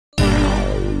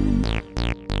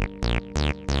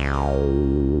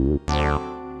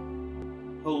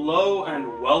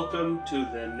welcome to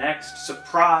the next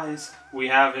surprise we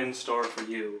have in store for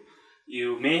you.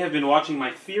 You may have been watching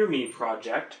my Fear Me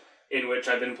project, in which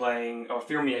I've been playing, or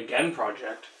Fear Me Again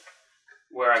project,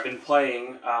 where I've been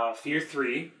playing F.E.A.R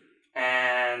 3,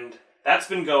 and that's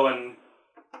been going,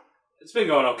 it's been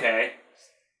going okay.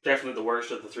 Definitely the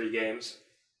worst of the three games.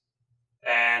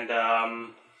 And,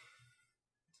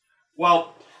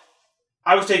 well,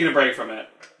 I was taking a break from it,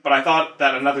 but I thought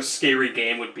that another scary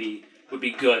game would be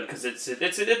good, because it's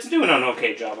doing an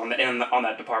okay job on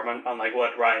that department, unlike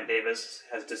what Ryan Davis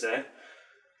has to say.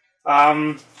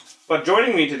 But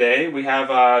joining me today, we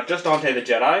have just Dante the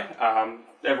Jedi.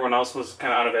 Everyone else was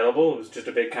kind of unavailable. It was just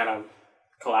a big kind of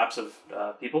collapse of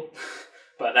people,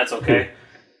 but that's okay,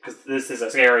 because this is a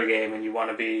scary game, and you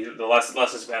want to be the less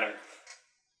is better.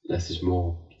 Less is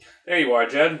more. There you are,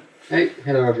 Jed. Hey,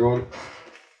 hello everyone.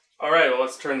 All right, well,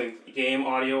 let's turn the game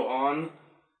audio on.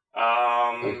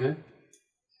 Okay.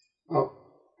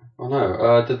 Oh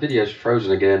no, the video's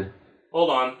frozen again. Hold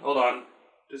on.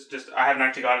 Just I haven't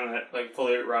actually gotten it like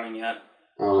fully running yet.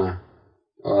 Oh no.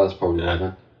 Oh, that's probably why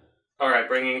then. All right,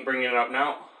 bringing it up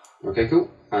now. Okay,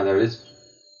 cool. Ah, there it is.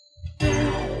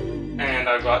 And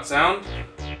I've got sound.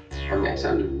 I'm getting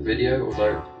sound and video,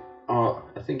 although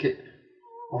I think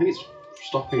it's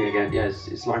stopping again. Yeah,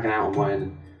 it's lagging out on my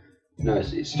end. No,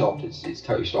 it's stopped. It's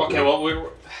totally stopped. Okay, well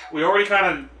we already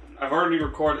I've already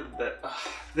recorded that.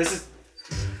 This is.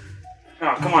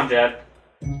 Oh, come on, Jed.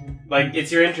 Like,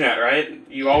 it's your internet, right?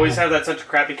 You always have that such a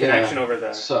crappy connection over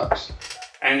there. It sucks.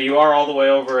 And you are all the way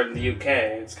over in the UK.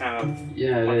 It's kind of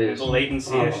it is. The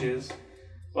latency issues.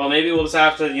 Well, maybe we'll just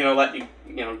have to let you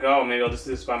go. Maybe I'll just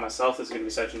do this by myself. This is going to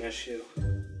be such an issue.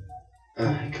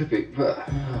 It could be, but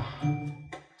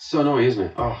it's so annoying, isn't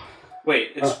it? Oh.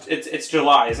 Wait, it's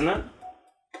July, isn't it?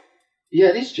 Yeah,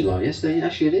 it is July. Yes,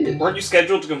 actually it is. Weren't you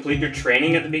scheduled to complete your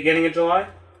training at the beginning of July?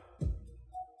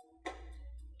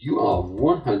 You are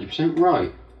 100%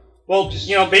 right. Well,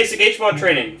 basic HPAW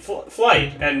training,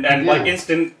 flight, and like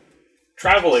instant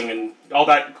traveling and all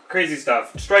that crazy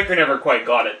stuff. Stryker never quite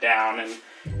got it down,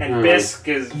 and Bisk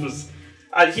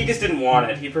he just didn't want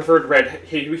it. He preferred red.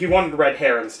 He wanted red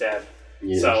hair instead.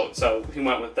 Yes. So he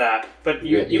went with that. But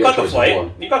you got the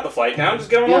flight. You got the flight down.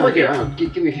 Just get on over here.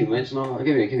 Give me a few minutes, and I'll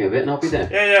give me a bit, and I'll be there.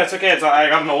 Yeah, it's okay. I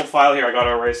got an old file here. I got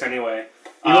to erase anyway.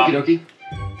 Okie dokie.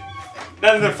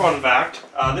 Another fun fact.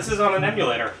 This is on an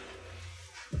emulator.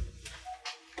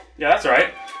 Yeah, that's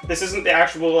right. This isn't the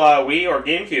actual Wii or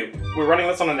Gamecube. We're running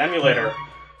this on an emulator,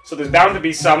 so there's bound to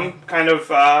be some kind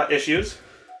of issues.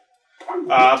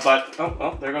 But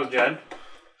oh, there goes Jed.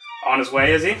 On his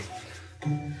way, is he?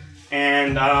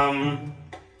 And,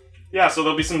 yeah, so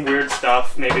there'll be some weird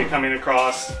stuff maybe coming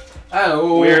across.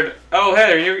 Hello. Weird. Oh,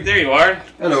 hey, there you are.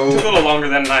 Hello. Took a little longer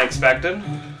than I expected.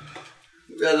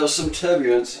 Yeah, there was some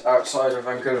turbulence outside of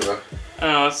Vancouver.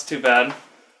 Oh, that's too bad.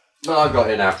 But I've got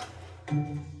here now.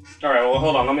 Alright, well,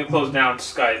 hold on. Let me close down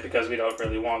Skype because we don't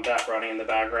really want that running in the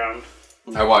background.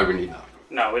 No, why do we need that?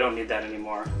 No, we don't need that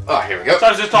anymore. Oh, here we go. So I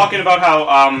was just talking about how,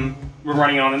 we're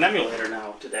running on an emulator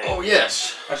now today. Oh,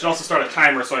 yes. I should also start a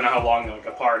timer so I know how long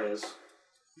a part is.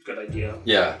 Good idea.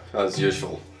 Yeah, that's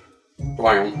useful. Hang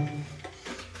on.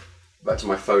 Back to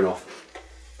my phone off.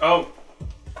 Oh,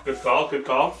 good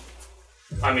call.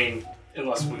 I mean,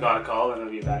 unless we got a call, then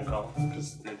it'd be a bad call.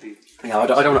 It'd be... Yeah, I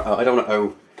don't want to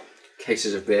owe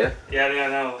cases of beer. Yeah,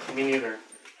 no, me neither.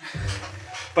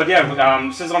 But yeah,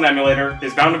 this is on emulator.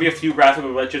 There's bound to be a few graphical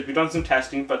glitches. We've done some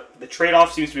testing, but the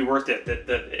trade-off seems to be worth it.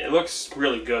 It looks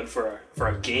really good for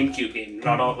a GameCube game,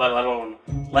 let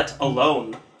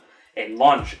alone a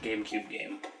launch GameCube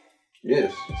game.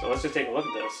 Yes. So let's just take a look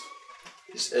at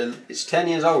this. It's 10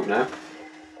 years old now.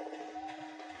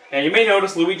 And you may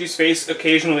notice Luigi's face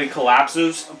occasionally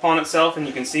collapses upon itself, and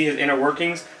you can see his inner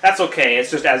workings. That's okay, it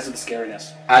just adds to the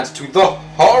scariness. Adds to the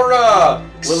horror!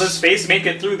 Will his face make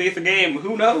it through the game?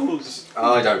 Who knows?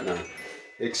 I don't know.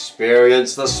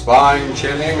 Experience the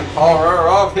spine-chilling horror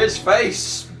of his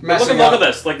face. Look at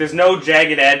this. Like, there's no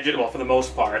jagged edge, well, for the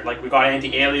most part. Like, we got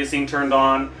anti-aliasing turned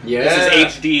on. Yeah. This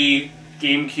is HD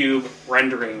GameCube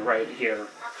rendering right here.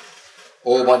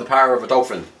 All by the power of a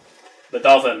dolphin. The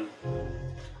dolphin.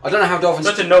 I don't know how dolphins...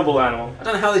 Such a noble animal. I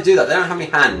don't know how they do that. They don't have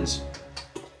any hands.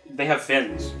 They have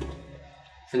fins.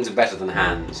 Fins are better than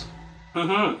hands.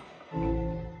 Mm-hmm.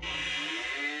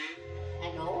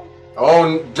 Hello?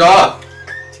 Oh, duh!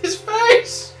 His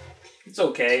face! It's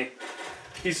okay.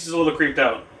 He's just a little creeped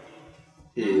out.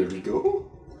 Here we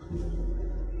go.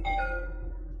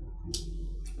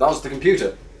 That was the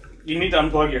computer. You need to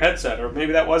unplug your headset, or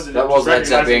maybe that was it. That was the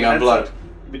headset being unplugged.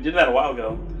 We did that a while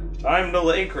ago. Time to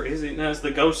lay craziness.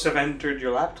 The ghosts have entered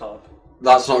your laptop.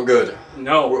 That's not good.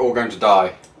 No. We're all going to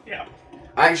die. Yeah.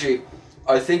 Actually,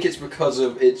 I think it's because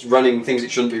of it's running things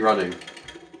it shouldn't be running.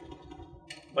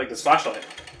 Like this flashlight.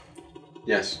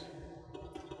 Yes.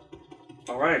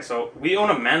 Alright, so we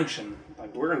own a mansion.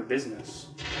 Like, we're in business.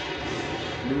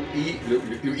 Luigi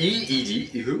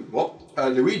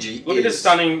Look at this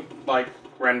stunning, like,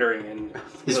 rendering in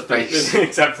his face.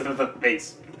 Except for the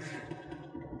face.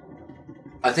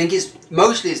 I think it's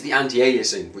mostly the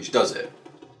anti-aliasing which does it.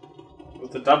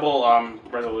 With the double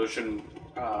resolution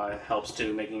helps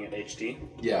too, making it HD.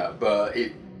 Yeah, but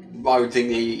I would think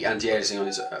the anti-aliasing on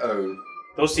its own.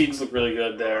 Those seeds look really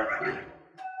good there.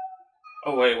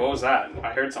 Oh wait, what was that?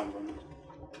 I heard something.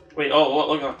 Wait, oh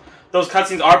look, those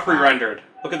cutscenes are pre-rendered.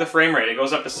 Look at the frame rate; it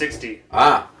goes up to 60.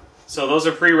 Ah. So those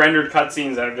are pre-rendered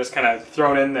cutscenes that are just kind of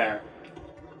thrown in there.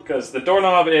 Because the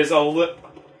doorknob is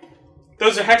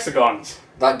those are hexagons.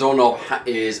 That doorknob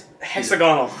is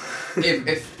hexagonal.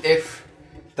 if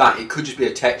that, it could just be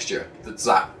a texture that's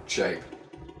that shape.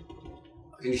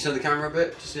 Can you turn the camera a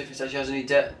bit to see if it actually has any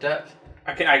depth?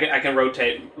 I can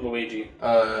rotate Luigi.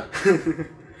 I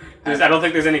don't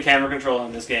think there's any camera control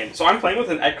in this game. So I'm playing with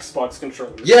an Xbox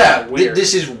controller. Yeah, weird.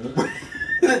 This is.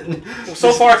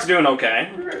 So far, it's doing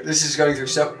okay. This is going through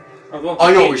so. Oh,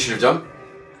 I know what we should have done.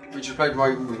 We should have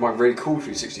played with my really cool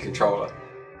 360 controller.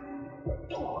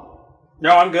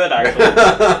 No, I'm good actually.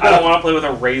 I don't want to play with a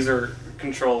Razer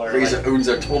controller. Razer owns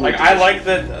their tournament. Like I like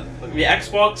that the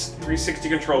Xbox 360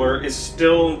 controller is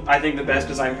still, I think, the best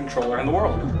design controller in the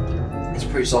world. It's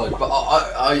pretty solid, but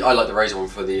I like the Razer one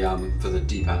for the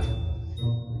D-pad.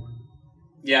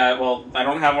 Yeah, well, I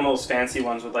don't have one of those fancy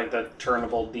ones with like the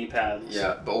turnable D-pads.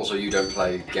 Yeah, but also you don't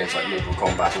play games like Mortal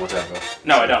Kombat or whatever.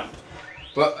 No, I don't.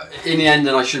 But in the end,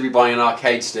 then I should be buying an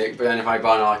arcade stick. But then if I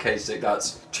buy an arcade stick,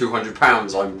 that's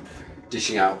 £200 I'm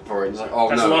dishing out for it. It's like, oh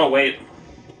that's no. That's a lot of weight.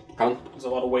 Huh? There's a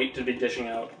lot of weight to be dishing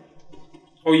out.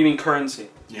 Oh, you mean currency?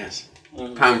 Yes.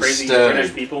 Pound crazy sterling.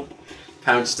 British people.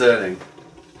 Pound sterling.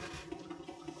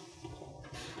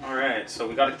 All right, so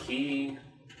we got a key.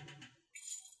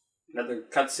 Another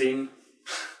cutscene.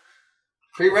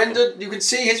 Pre-rendered. You can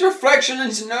see his reflection in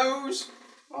his nose.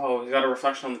 Oh, he's got a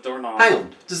reflection on the doorknob. Hang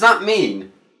on. Does that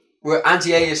mean we're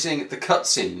anti-aliasing the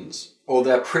cutscenes, or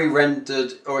they're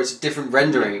pre-rendered, or it's a different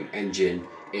rendering engine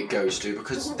it goes to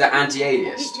because they're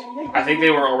anti-aliased? I think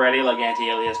they were already like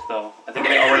anti-aliased though. I think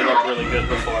they already looked really good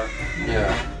before.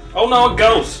 Yeah. Oh no, a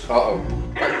ghost! Uh-oh.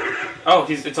 Oh,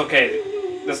 it's okay.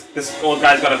 This old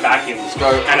guy's got a vacuum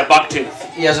and a buck tooth.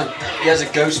 He has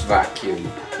a ghost vacuum.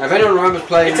 Now, if anyone remembers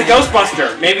playing, it's a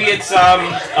Ghostbuster. Maybe it's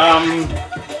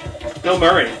Bill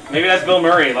Murray. Maybe that's Bill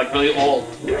Murray, like really old.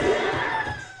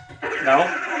 No.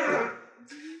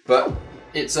 But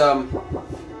it's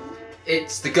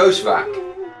the ghost vac,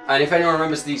 and if anyone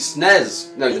remembers the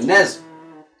SNES, no, the NES.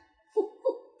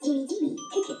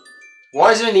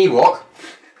 Why is it an Ewok?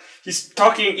 He's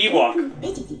talking Ewok.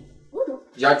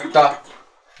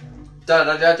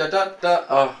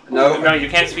 Oh, no. No, you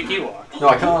can't speak Ewok. No,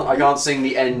 I can't sing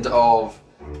the end of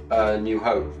New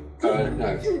Hope.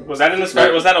 No. Was that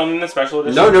was that only in the special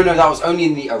edition? No. That was only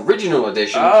in the original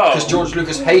edition because George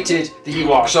Lucas hated the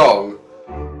Ewok song.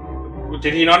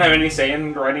 Did he not have any say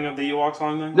in the writing of the Ewok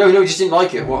song then? No, he just didn't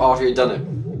like it after he had done it.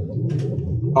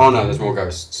 Oh no, there's more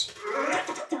ghosts.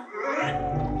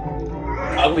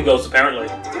 Ugly ghosts, apparently.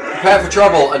 Prepare for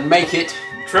trouble and make it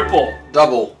triple.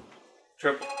 Double.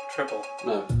 Triple.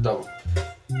 No, double.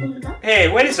 Hey,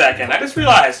 wait a second. I just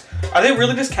realized. Are they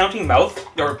really discounting mouth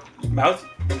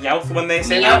when they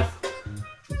say mouth?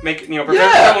 Prepare for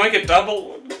trouble, make it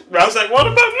double. I was like, what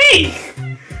about me?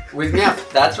 With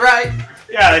mouth, that's right.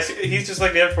 Yeah, he's just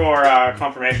like there for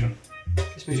confirmation.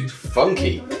 This music's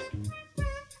funky.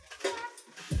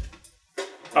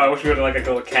 Oh, I wish we had like a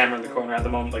little camera in the corner at the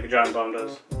moment, like John Bone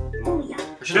does.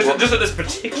 Just at this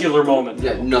particular moment.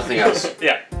 Yeah, nothing else.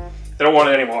 Yeah, they don't want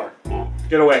it anymore.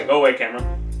 Get away, go away, camera.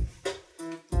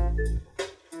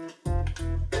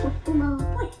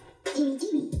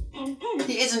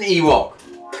 He is an Ewok.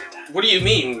 What do you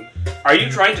mean? Are you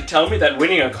trying to tell me that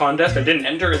winning a contest I didn't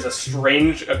enter is a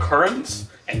strange occurrence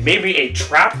and maybe a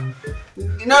trap?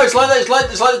 No, it's like that. It's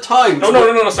like the times. Oh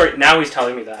no! Sorry, now he's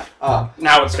telling me that. Ah.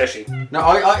 Now it's fishy. No,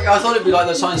 I thought it'd be like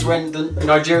those times when the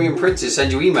Nigerian princes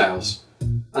send you emails,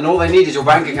 and all they need is your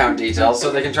bank account details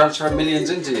so they can transfer millions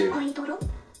into you.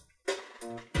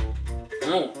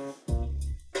 Oh.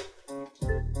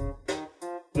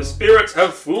 The spirits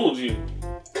have fooled you.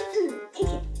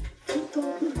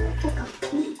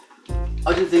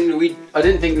 I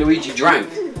didn't think Luigi drank.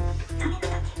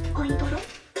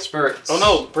 Spirits. Oh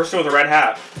no, person with a red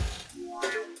hat.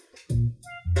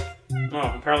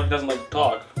 Oh, apparently he doesn't like to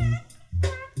talk.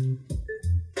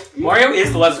 Mario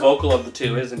is the less vocal of the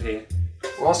two, isn't he?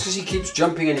 Well, that's because he keeps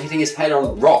jumping and hitting his head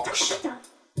on rocks.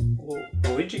 Well,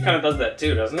 Luigi kind of does that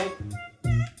too, doesn't he?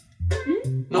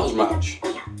 Not as much.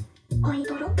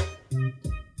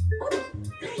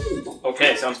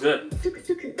 Okay, sounds good.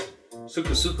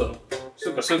 Suku suko.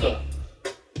 Suka suka.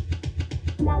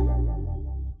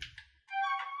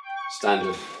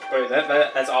 Standard. Wait,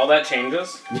 that's all that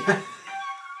changes?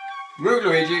 Move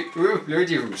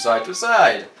Luigi from side to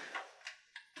side.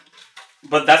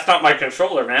 But that's not my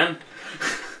controller, man.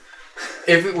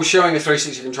 If it was showing a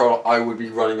 360 controller, I would be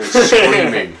running and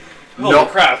screaming. Holy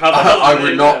crap, how the hell I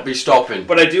would not be stopping.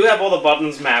 But I do have all the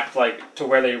buttons mapped like to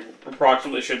where they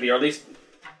approximately should be, or at least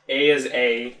A is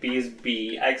A, B is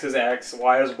B, X is X,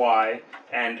 Y is Y,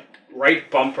 and right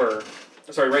bumper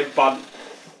is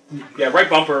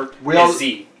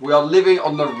Z. We are living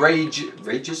on the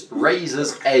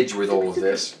razor's edge with all of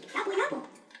this.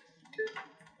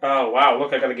 Oh wow,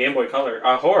 look, I got a Game Boy Color.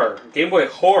 Horror. Game Boy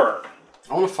Horror.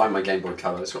 I want to find my Game Boy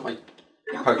Color. It's got my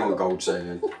Pokemon Gold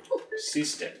saving.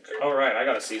 C-Stick. Alright, I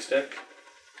got a C-Stick.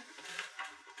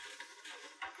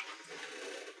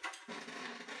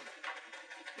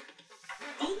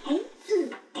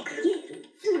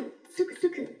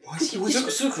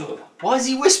 Why is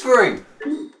he whispering?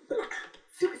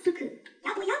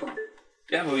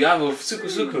 Yabu yabu, suku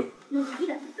suku.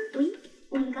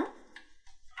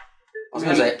 I was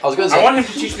gonna say. I want him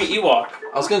to teach me Ewok.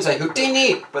 I was gonna say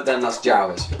Houdini, but then that's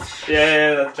Jawas.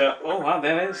 Yeah, that's oh wow,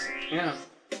 that is. Yeah.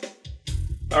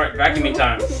 Alright, vacuuming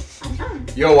time.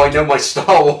 Yo, I know my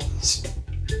Star Wars.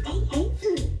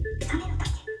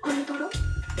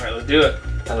 Alright, let's do it.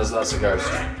 And that's a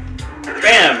ghost.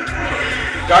 Bam!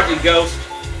 Got you, ghost.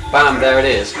 Bam, there it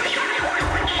is.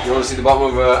 You want to see the bottom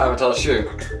of Avatar's shoe?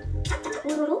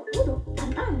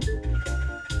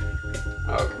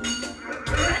 Okay.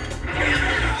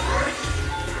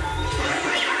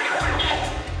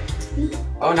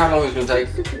 I wonder how long it's going to take.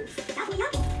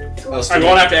 I'm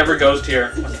going after every ghost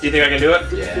here. Do you think I can do it?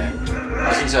 Yeah. I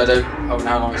was going to say I wonder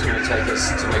how long it's going to take us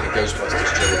to make a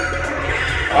Ghostbusters joke.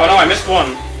 Oh no, I missed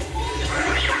one.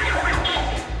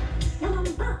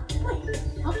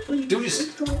 Dude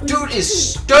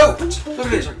is stoked! Look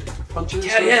at this, like punching.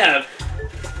 Yeah.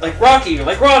 Like Rocky,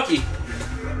 like Rocky.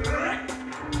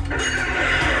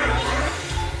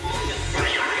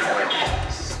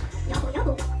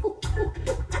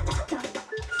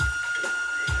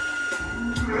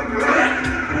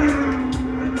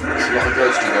 There's a lot of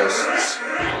ghosty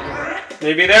ghosts.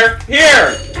 Maybe they're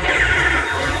here!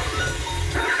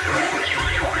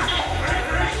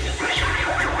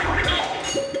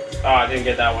 Oh, I didn't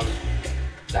get that one.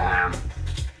 Damn.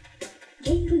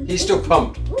 He's still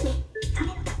pumped.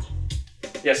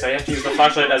 Yes, I have to use the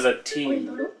flashlight as a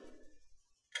team.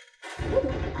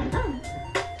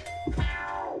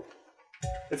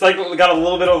 It's like got a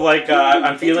little bit of like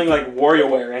I'm feeling like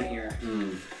WarioWare in here.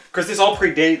 Because this all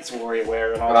predates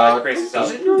WarioWare and all that crazy stuff.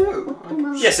 Does it?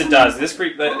 No. Yes, it does. This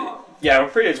yeah,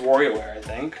 it predates WarioWare, I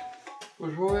think.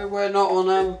 Was WarioWare not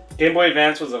on Game Boy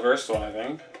Advance was the first one, I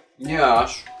think. Yeah.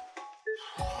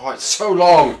 Oh, it's so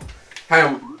long.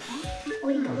 How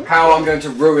I'm going to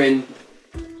ruin.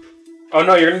 Oh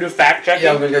no, you're gonna do fact checking?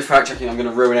 Yeah, I'm going to go fact checking. I'm going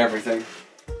to ruin everything.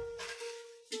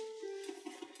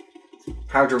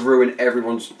 How to ruin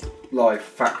everyone's life.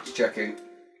 Fact checking.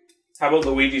 How about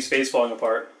Luigi's face falling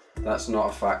apart? That's not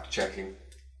a fact checking.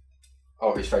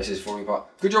 Oh, his face is falling apart.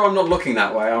 Good job I'm not looking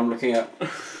that way. I'm looking at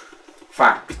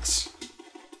facts.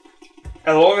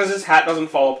 As long as his hat doesn't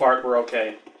fall apart, we're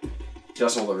okay.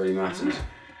 That's all that really matters.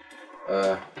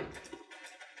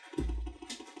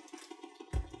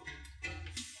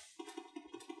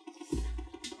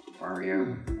 Mario,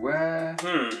 where?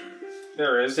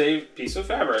 There is a piece of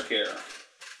fabric here.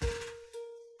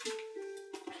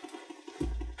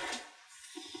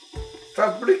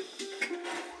 Fabric.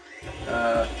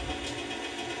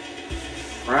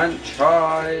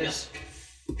 Franchise.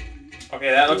 Okay,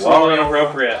 that looks a little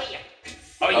inappropriate.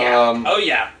 Oh yeah. Oh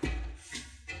yeah.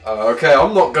 Okay,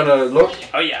 I'm not gonna look.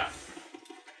 Oh yeah.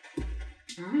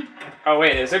 Oh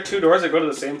wait, is there two doors that go to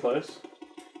the same place?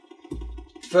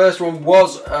 First one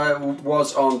was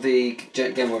on the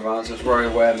Game Boy Advance. It was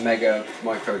WarioWare Mega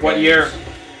Micro Games. What year?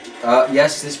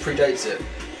 Yes, this predates it.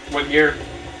 What year?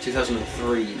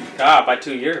 2003. Ah, by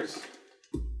 2 years.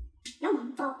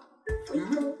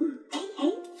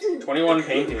 21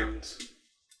 paintings.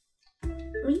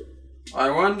 I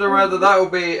wonder whether that will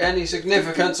be any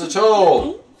significance at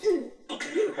all.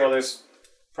 Well, there's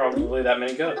probably that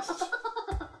many ghosts.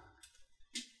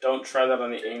 Don't try that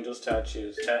on the angel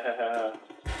statues.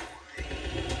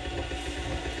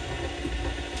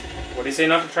 What do you say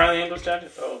not to try on the angel statue?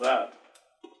 Oh, that.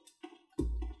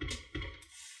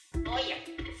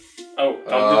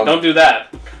 Oh, don't do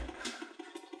that.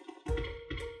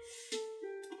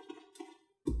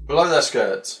 Blow their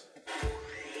skirts.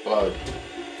 Blow.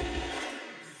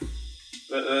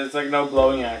 It's like no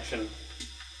blowing action.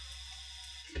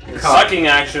 Sucking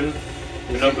action,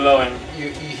 no blowing.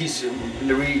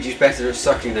 Luigi's better at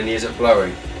sucking than he is at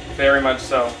blowing. Very much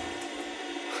so.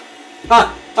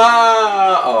 Ha!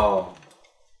 Ha! Oh.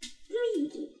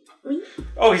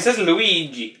 Oh, he says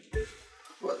Luigi.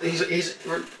 What,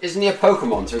 isn't he a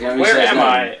Pokemon? So where am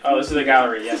I? Oh, this is the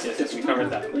gallery. Yes, we covered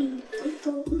that.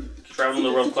 Traveling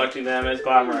the world collecting them is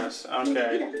glamorous.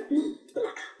 Okay.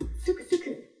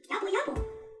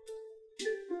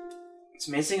 It's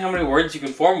amazing how many words you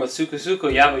can form with suku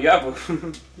suku yabu yabu.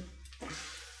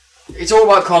 It's all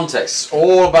about context.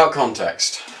 All about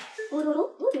context.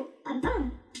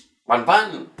 Ban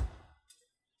ban.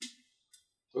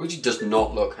 Luigi does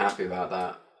not look happy about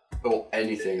that. Or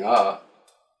anything.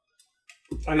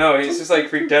 I know, he's just like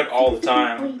freaked out all the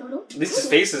time. At least his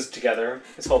face is together.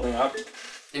 It's holding up.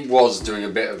 He was doing a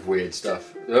bit of weird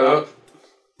stuff.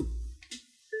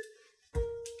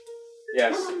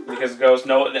 Yes, because ghosts.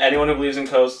 No, anyone who believes in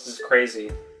ghosts is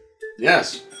crazy.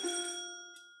 Yes.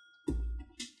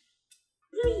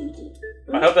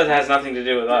 I hope that has nothing to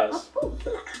do with us.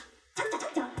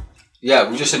 Yeah,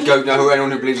 we just said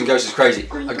anyone who believes in ghosts is crazy.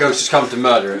 A ghost has come to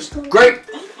murder us. Great!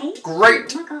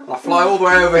 Great! I'll fly all the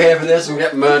way over here for this and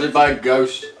get murdered by a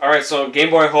ghost. Alright, so Game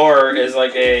Boy Horror is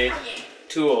like a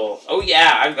tool. Oh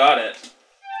yeah, I've got it.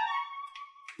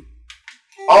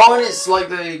 Oh, and it's like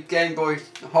the Game Boy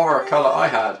Horror color I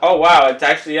had. Oh wow, it's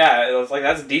actually, yeah, it was like,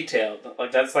 that's detailed.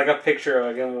 Like, that's like a picture of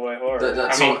a Game Boy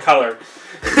Horror. Color.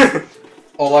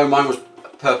 Although mine was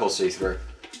purple see-through.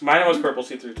 Mine was purple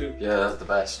see-through too. Yeah, that's the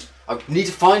best. I need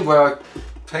to find where I've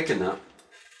taken that.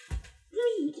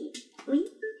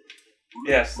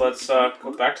 Yes, let's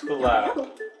go back to the lab.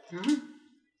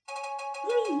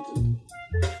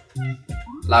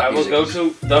 I will go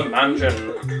to the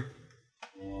mansion.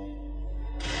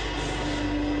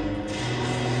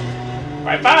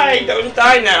 Bye-bye, don't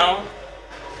die now.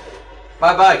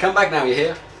 Bye-bye, come back now, you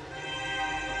hear?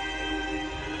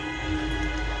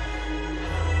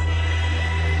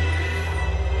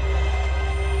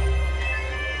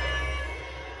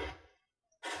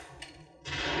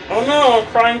 Oh no,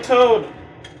 crying toad.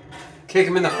 Kick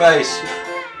him in the face.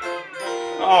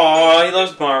 Oh, he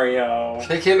loves Mario.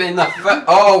 Kick him in the face.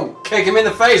 Oh, kick him in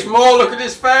the face more. Look at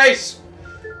his face.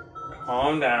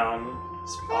 Calm down.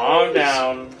 Calm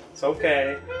down. It's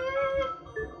okay.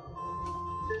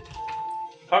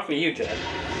 Talk to you, Jed.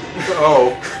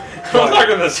 Oh. I'm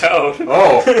talking to the toad.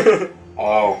 Oh.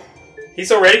 Oh.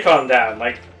 He's already calmed down.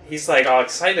 Like, he's like all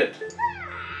excited.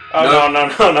 Oh,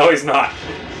 no, he's not.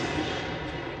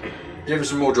 Give him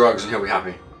some more drugs and he'll be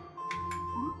happy.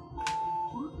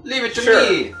 Leave it to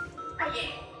me!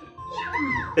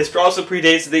 This also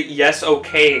predates the yes,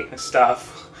 okay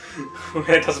stuff.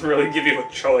 It doesn't really give you a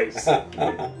choice.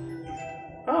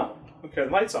 Oh, okay,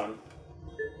 the light's on.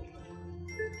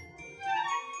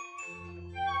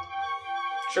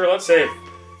 Sure, let's save.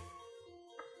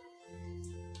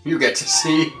 You get to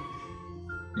see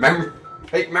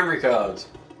fake memory cards.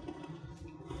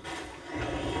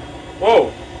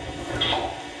 Whoa!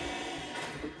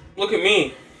 Look at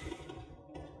me.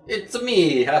 It's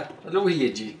me,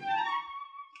 Luigi.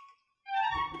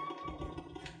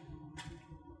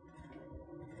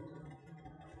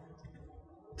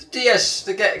 Yes,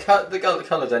 the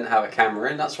colour didn't have a camera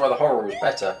in, that's why the horror was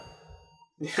better.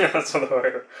 Yeah, that's what the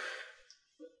horror.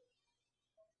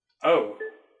 Oh,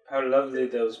 how lovely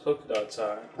those polka dots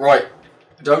are. Right,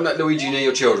 don't let Luigi near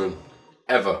your children.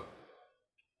 Ever.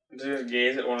 Just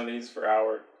gaze at one of these for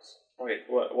hours. Wait,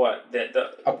 what?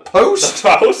 A post?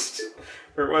 The post?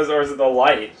 Or is it the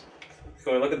light?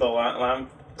 Can we look at the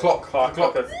lamp? Clock.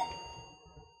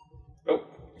 Oh.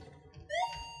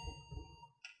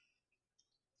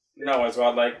 No, it's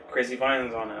got like crazy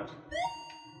vines on it.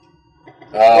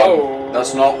 Whoa.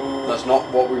 That's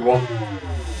not what we want.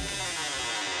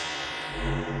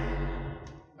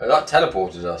 That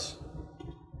teleported us.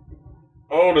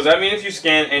 Oh, does that mean if you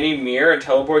scan any mirror, it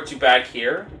teleports you back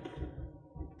here?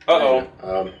 Uh-oh.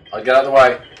 I'd get out of the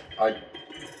way.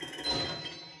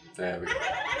 There we go.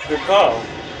 Good call.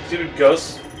 Stupid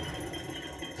ghosts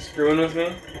screwing with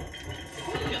me.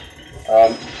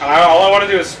 All I want to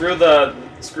do is screw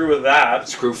with that.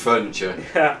 Screw furniture.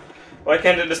 Yeah. Why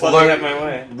can't it just let me get my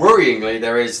way? Worryingly,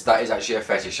 that is actually a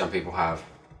fetish some people have.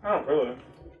 Oh, really?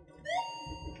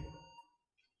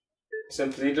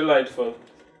 Simply delightful.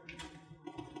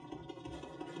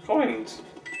 Coins.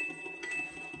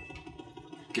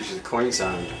 Gives you the coin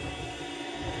sound.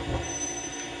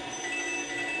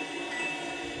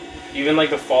 Even like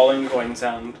the falling coin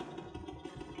sound.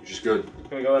 Which is good.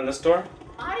 Can we go in this door?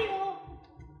 Mario!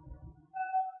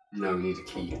 No, we need a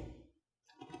key.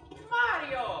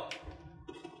 Mario!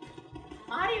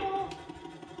 Mario!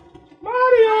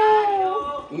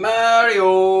 Mario!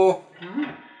 Mario!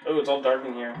 Oh, it's all dark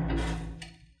in here.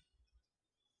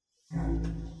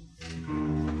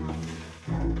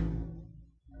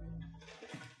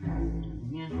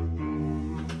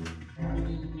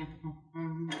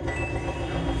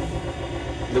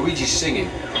 Luigi's singing.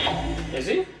 Is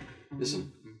he?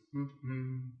 Listen.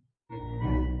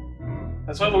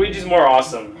 That's why Luigi's more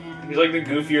awesome. He's like the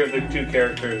goofier of the two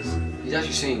characters. He's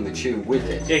actually singing the tune with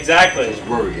it. Exactly. It's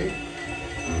worrying.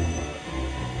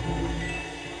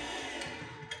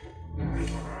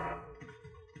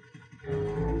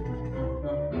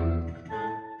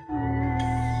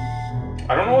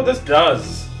 I don't know what this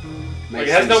does. Like,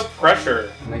 it has no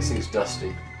pressure. Makes things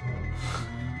dusty.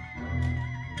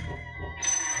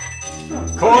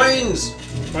 Coins!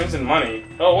 Coins and money.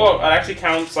 Oh, whoa, it actually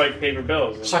counts like paper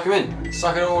bills. Suck them in.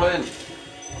 Suck it all in.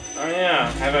 Oh yeah,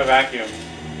 I have a vacuum.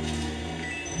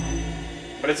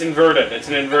 But it's inverted. It's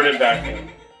an inverted vacuum.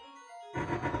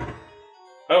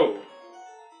 Oh.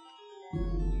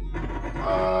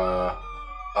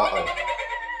 Uh-oh.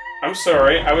 I'm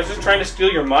sorry, I was just trying to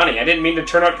steal your money. I didn't mean to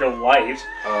turn out your light.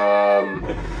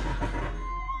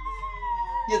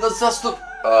 Yeah, that's the...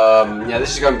 yeah,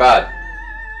 this is going bad.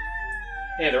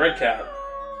 Hey, the red cap.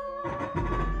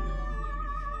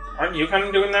 Aren't you kind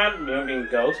of doing that? You know, being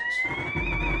ghosts?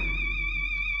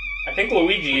 I think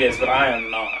Luigi is, but I am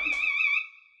not.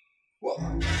 What?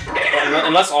 Well,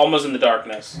 unless Alma's in the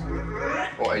darkness.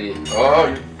 What are you...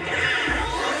 Oh!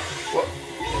 What?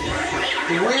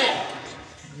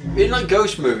 In like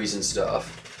ghost movies and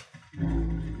stuff...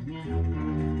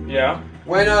 Yeah?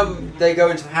 When they go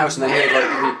into the house and they hear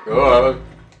like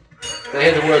they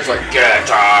hear the words like "get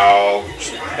out."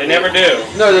 They never do.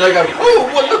 No, they go, "Oh,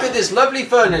 well, look at this lovely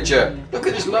furniture. Look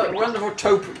at this wonderful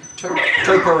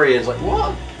topiary." It's like,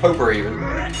 what? Potpourri even.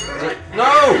 It's like,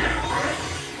 no.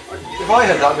 If I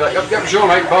had that, I'd be like, "Yep, sure,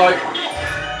 mate, bye."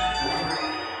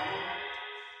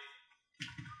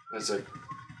 There's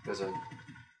a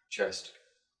chest.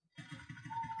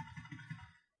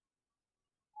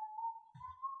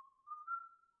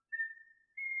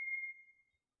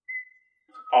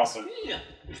 Awesome.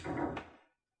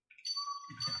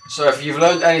 So if you've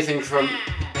learned anything from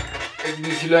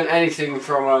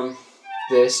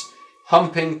this,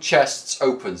 humping chests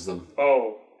opens them.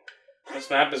 Oh, this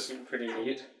map is pretty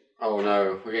neat. Oh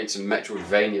no, we're getting some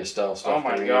Metroidvania style stuff. Oh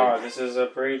my god, this is a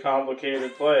pretty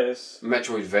complicated place.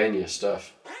 Metroidvania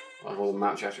stuff. Like all the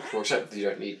maps you have to explore, except you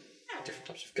don't need different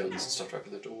types of guns and stuff to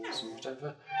open the doors and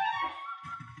whatever.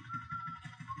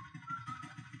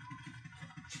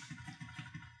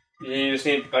 You just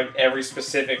need like every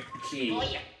specific key.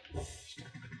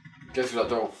 Go through that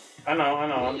door. I know.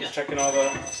 I'm just checking all the.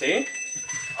 See?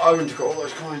 I wouldn't have got all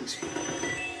those coins.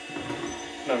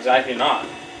 No, exactly not.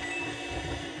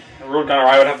 A road gunner,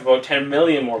 I would have about 10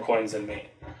 million more coins than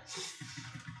me.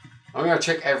 I'm gonna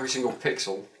check every single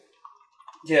pixel.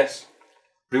 Yes.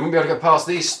 But we won't be able to get past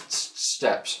these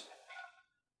steps.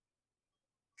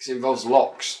 Because it involves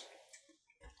locks.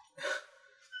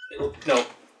 No.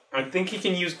 I think he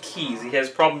can use keys. He has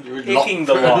problems picking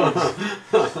the locks.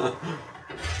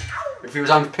 If he was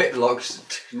having to pick the locks,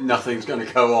 nothing's going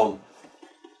to go on.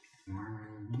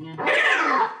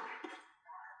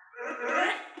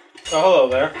 Oh, hello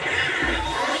there.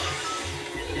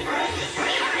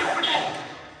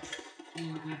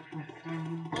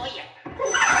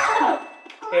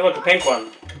 Hey, look, a pink one.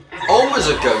 Alma's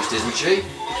a ghost, isn't she?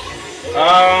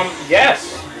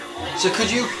 Yes. So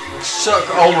could you suck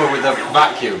Alma with a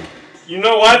vacuum? You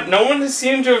know what? No one has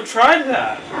seemed to have tried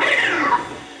that.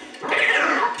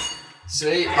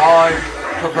 See, I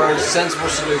propose sensible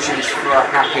solutions for a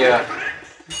happier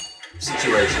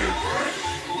situation.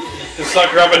 Just suck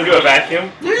her up into a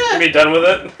vacuum? Yeah. And be done with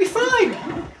it? Be fine.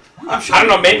 I'm sure. I don't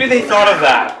know, maybe they thought of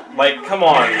that. Like, come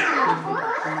on.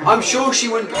 I'm sure she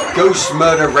wouldn't ghost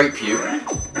murder rape you.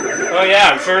 Oh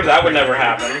yeah, I'm sure that would never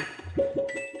happen.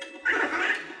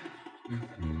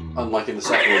 Unlike in the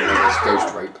second one where there's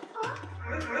ghost rape.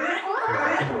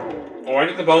 Well, I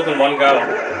did them both in one go.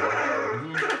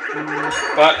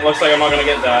 But looks like I'm not gonna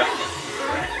get that.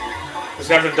 Just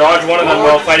gonna have to dodge one of them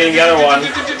while fighting the other one.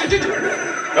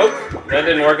 Nope, that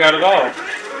didn't work out at all.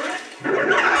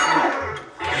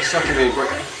 Suck him in quick.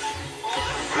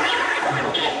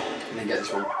 And then get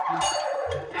this one.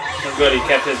 Oh, good, he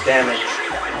kept his damage.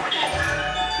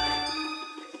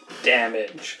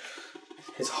 Damage.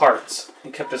 His hearts. He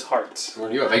kept his hearts.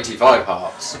 Well, you have 85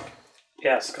 hearts.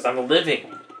 Yes, because I'm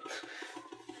living.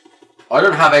 I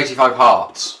don't have 85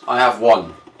 hearts. I have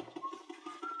 1.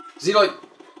 Is he like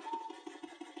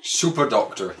super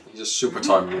doctor? He's a super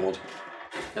time lord.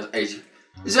 He has 80.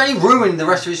 Is there any room in the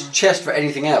rest of his chest for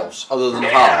anything else other than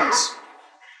hearts?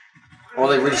 Or are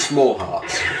they really small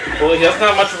hearts? Well, he doesn't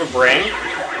have much of a brain.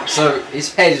 So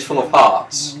his head is full of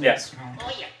hearts. Yes.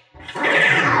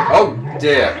 Oh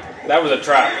dear. That was a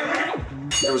trap.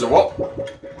 It was a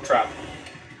what? Trap.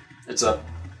 It's a...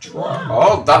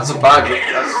 Oh, that's a bag.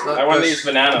 I want these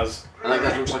bananas. I think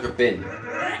that looks like a bin.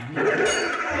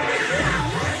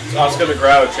 It's Oscar the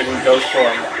Grouch in ghost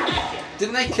form.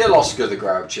 Didn't they kill Oscar the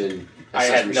Grouch in... I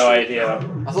had no idea.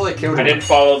 I thought they killed him. I didn't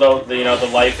follow the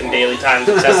life and daily times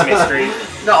of Sesame Street.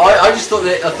 No, I just thought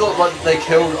like they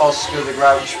killed Oscar the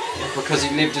Grouch because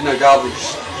he lived in a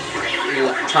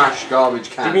trash garbage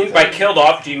can. Do you mean by killed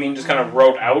off? Do you mean just kind of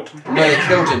wrote out? No, they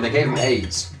killed him. They gave him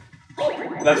AIDS.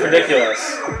 That's ridiculous.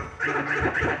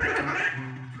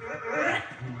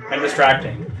 And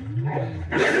distracting.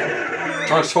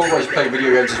 Trying to talk about playing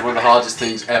video games is one of the hardest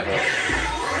things ever.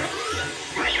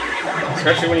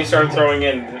 Especially when you start throwing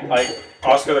in, like,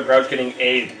 Oscar the Grouch getting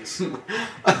AIDS.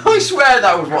 I swear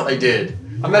that was what they did.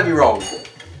 I may be wrong.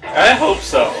 I hope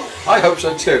so. I hope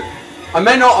so too. I'm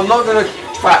not going to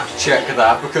fact check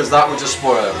that because that would just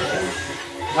spoil everything.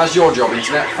 That's your job,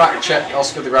 internet. Fact check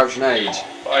Oscar the Grouch and age.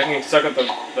 I can suck up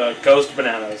the ghost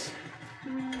bananas.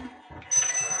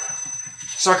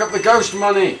 Suck up the ghost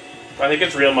money. I think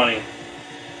it's real money.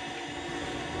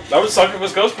 That would suck if it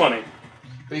was ghost money.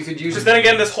 But you could use Because then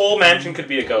again, this whole mansion could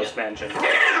be a ghost mansion.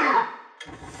 That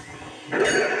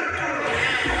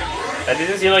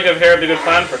didn't seem like a terribly good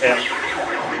plan for him.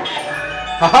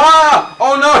 Haha!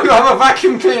 Oh no, you have a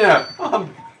vacuum cleaner!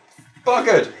 I'm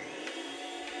buggered.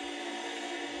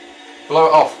 Blow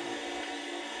it off.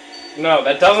 No,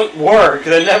 that doesn't work.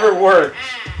 That never works.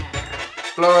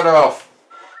 Blow it off.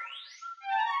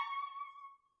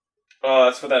 Oh,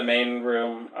 that's for that main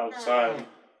room outside.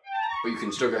 But you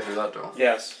can still go through that door.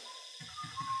 Yes.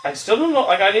 I still don't know,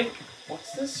 like, I need...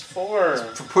 What's this for?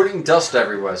 It's for putting dust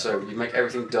everywhere, so you make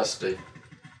everything dusty.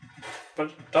 But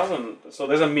it doesn't. So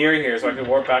there's a mirror here, so I can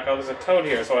warp back out. There's a toad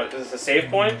here, so is this a save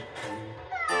point?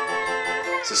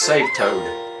 It's a save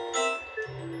toad.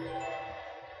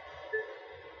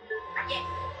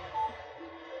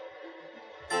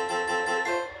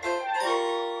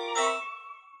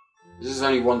 This is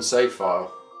only one save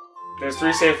file. There's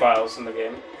 3 save files in the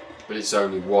game. But it's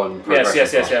only one per Yes.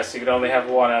 file. You can only have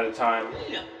one at a time.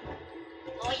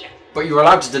 But you're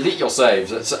allowed to delete your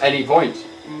saves at any point.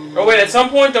 Oh wait, at some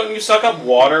point don't you suck up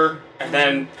water and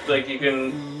then like you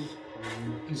can...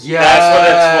 Yeah, That's what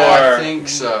it's for. I think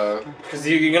so. Because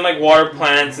you can like water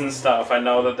plants and stuff. I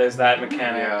know that there's that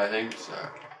mechanic. Yeah, I think so.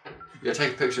 Yeah,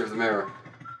 take a picture of the mirror.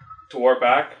 To warp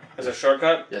back as a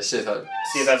shortcut? Yeah, see if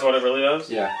that's what it really does?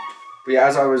 Yeah. But yeah,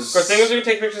 as I was... Of course, the thing is we can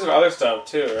take pictures of other stuff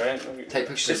too, right? Take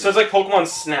pictures. So it's like Pokemon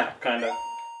Snap, kind of.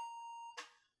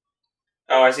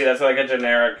 Oh, I see. That's like a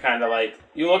generic kind of like,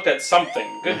 you looked at something.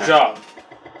 Good job.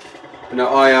 No,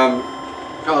 I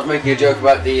was making a joke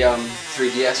about the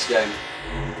 3DS game.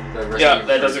 Yeah,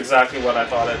 that does exactly what I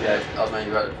thought it did. Yeah, I was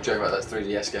making a joke about that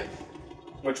 3DS game.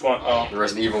 Which one? Oh. The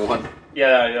Resident Evil one.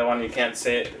 Yeah, the one you can't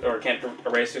save, or can't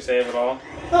erase your save at all.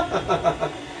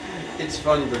 It's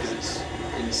fun because it's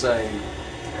insane.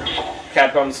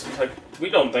 Capcom's like, we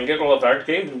don't think it will affect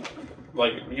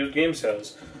used game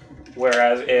sales.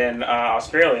 Whereas in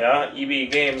Australia,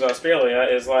 EB Games Australia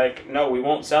is like, no, we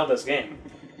won't sell this game.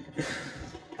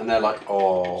 And they're like,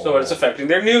 oh. So it's affecting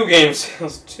their new game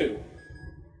sales too.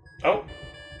 Oh.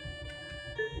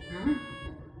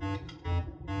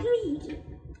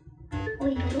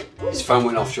 His phone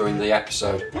went off during the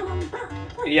episode.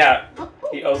 Yeah,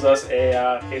 he owes us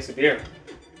a case of beer.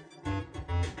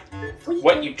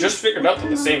 What, you just figured out that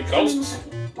the same ghosts?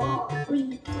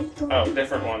 Oh,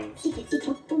 different ones.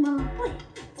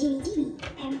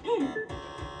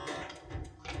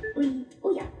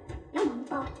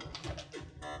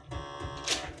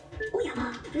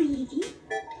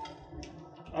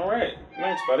 Alright,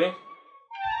 thanks, buddy.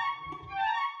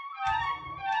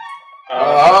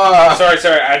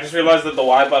 Sorry, I just realized that the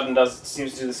Y button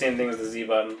seems to do the same thing as the Z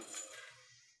button.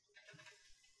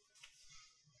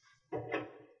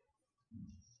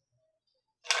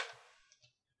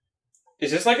 Is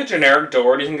this like a generic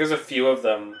door? Do you think there's a few of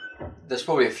them? There's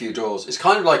probably a few doors. It's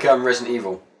kind of like Resident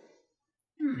Evil.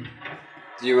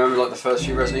 Do you remember like the first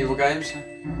few Resident Evil games?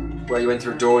 Where you went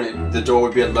through a door and the door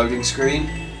would be a loading screen?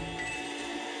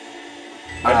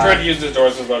 Metroid used the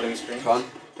doors as loading screen. Fun?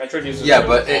 Metroid uses yeah,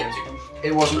 but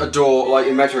it wasn't a door like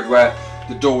in Metroid where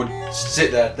the door would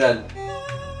sit there, then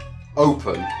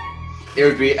open. it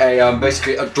would be a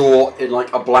basically a door in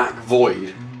like a black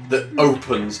void that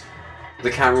opens. The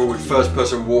camera would first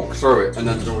person walk through it, and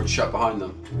then the door would shut behind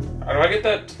them. How do I get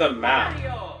that to the map?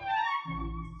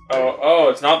 Oh,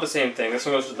 it's not the same thing. This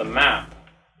one goes to the map.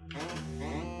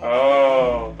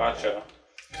 Oh, gotcha.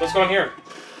 So let's go in here.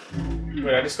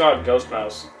 Wait, I just got a ghost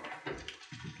mouse.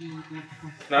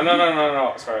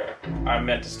 No. Sorry, I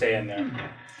meant to stay in there.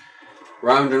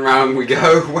 Round and round we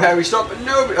go. Where we stop?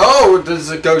 Nobody. Oh, there's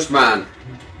a ghost man.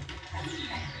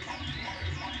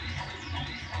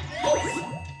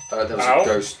 There was a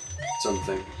ghost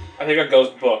something. I think a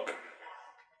ghost book.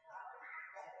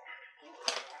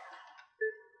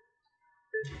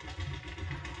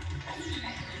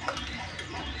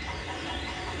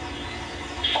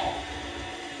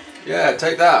 Yeah,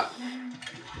 take that.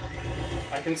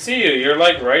 I can see you. You're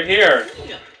like right here.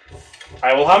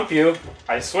 I will hump you.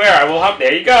 I swear I will hump.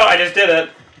 There you go. I just did it.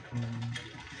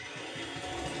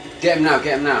 Get him now.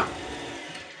 Get him now.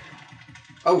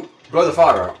 Oh, blow the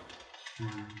fire out.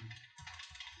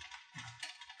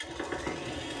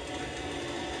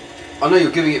 I know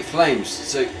you're giving it flames,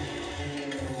 so...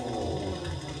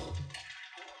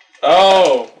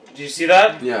 Oh! Did you see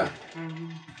that? Yeah.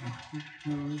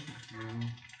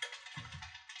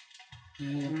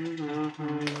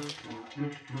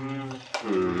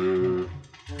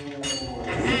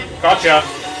 Gotcha!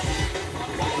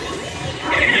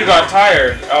 You got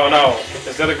tired! Oh no,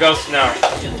 there's other ghosts now.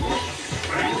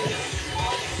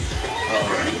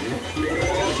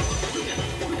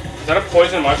 Is that a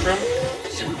poison mushroom?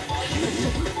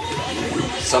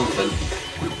 Something.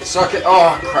 Suck it!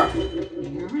 Oh crap!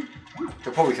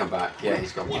 He'll probably come back. Yeah,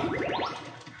 he's gone back.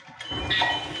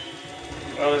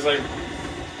 Oh, there's like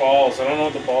balls. I don't know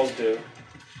what the balls do.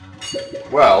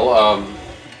 Well,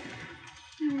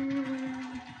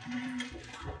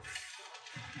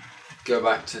 go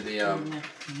back to the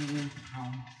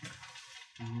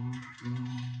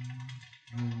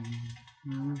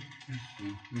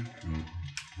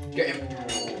Get him. Get him.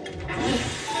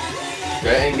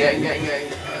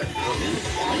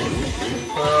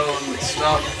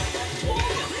 Stop.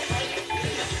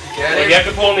 Get him. You have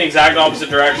to pull in the exact opposite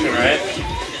direction, right?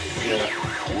 Yeah.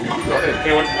 Got him.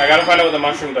 Okay, I gotta find out what the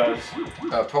mushroom does.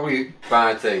 Probably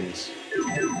bad things.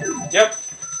 Yep.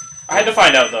 I had to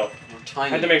find out though. Tiny. I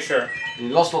had to make sure. He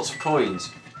lost lots of coins.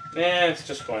 It's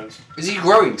just coins. Is he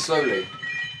growing slowly?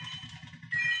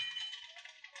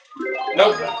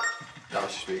 Nope. That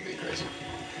was just me being crazy.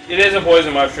 It is a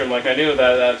poison mushroom, like I knew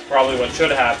that that's probably what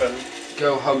should happen.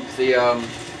 Go hump the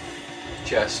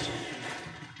chest.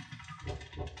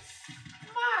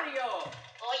 Mario!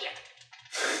 Oh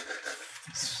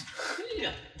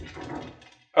yeah.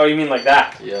 Oh, you mean like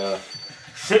that? Yeah.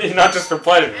 Not just for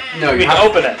pleasure. No, you have to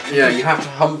open it. Yeah, you have to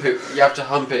hump it. You have to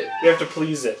hump it. You have to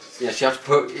please it. Yes, you have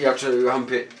to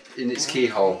hump it in its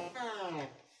keyhole.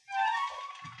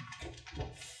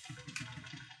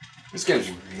 This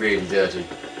game's really dirty.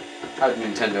 How did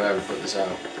Nintendo ever put this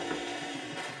out?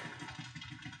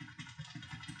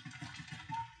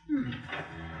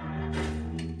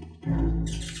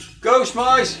 Ghost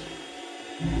mice!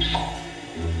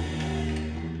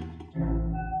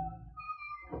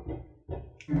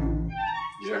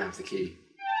 You don't have the key.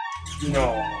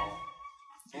 No.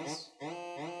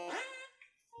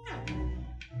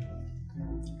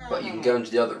 But you can go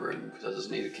into the other room because that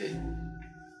doesn't need a key.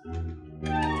 The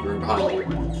room behind you.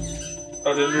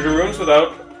 Oh, the rooms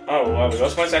without... Oh, wow, the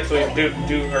ghost mice actually do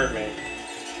hurt me.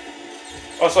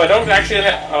 Oh, so I don't actually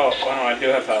have... Oh, no, I do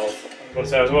have health. I was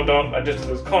going to say, I just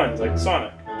lose coins, like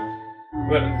Sonic.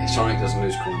 But... Sonic doesn't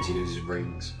lose coins, he loses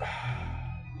rings.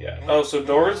 Yeah. Oh, so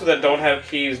doors that don't have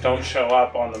keys don't show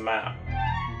up on the map.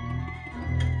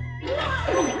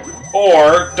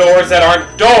 Or doors that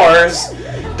aren't doors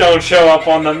don't show up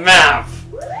on the map.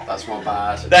 That's my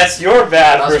bad. That's your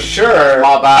bad for sure.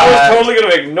 My bad. I was totally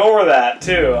going to ignore that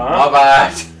too, huh? My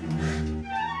bad.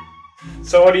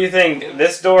 So what do you think?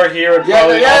 This door here would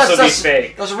probably also be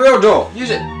fake. That's a real door. Use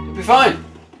it. You'll be fine.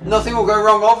 Nothing will go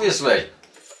wrong, obviously.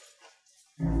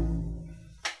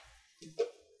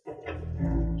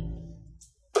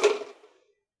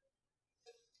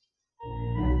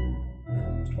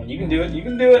 When you can do it, you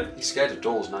can do it. He's scared of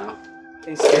doors now.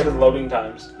 He's scared of loading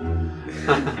times.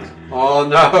 Oh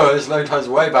no, this load time's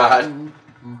way bad.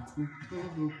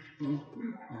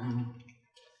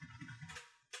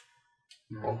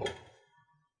 Oh.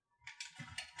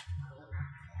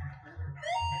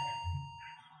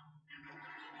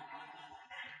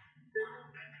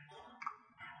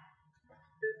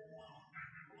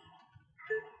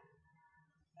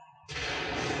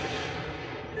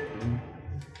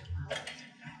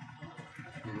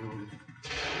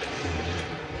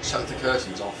 Suck the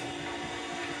curtains off.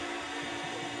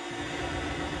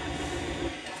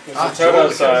 There's a toad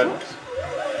outside.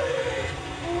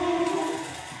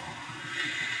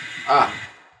 Ah.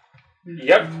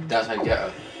 Yep. That's how you get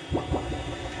her.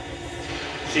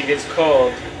 She gets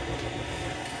cold.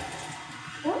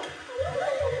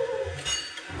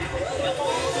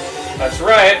 That's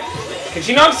right. Can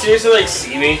she not seriously, like,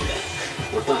 see me?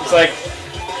 It's like,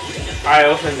 I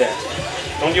opened it.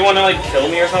 Don't you want to, like, kill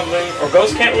me or something? Or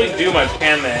ghosts can't really do much,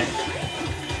 can they?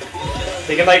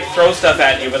 They can, like, throw stuff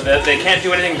at you, but they can't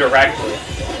do anything directly.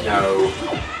 No.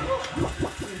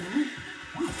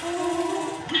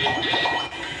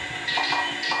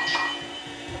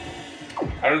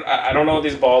 I don't know what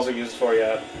these balls are used for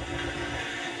yet.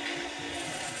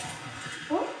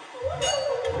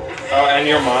 Oh, and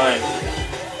you're mine.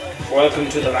 Welcome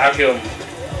to the vacuum,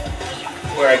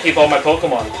 where I keep all my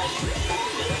Pokemon.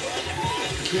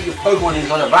 Keep your Pokemon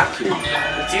inside a vacuum.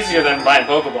 It's easier than buying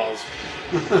Pokeballs.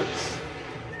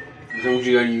 As long as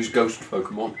you only use ghost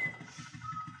Pokemon.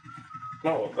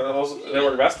 No, but they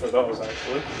work best for those,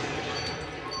 actually.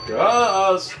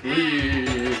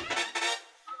 Ghastly.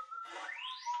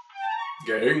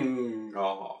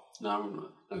 Gengar. No,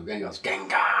 Gengar's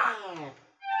Gengar.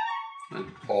 And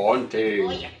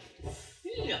Haunting.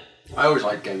 I always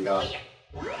like Gengar.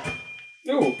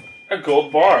 Ooh, a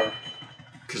gold bar.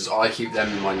 Because I keep them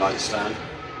in my nightstand.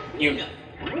 You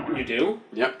do?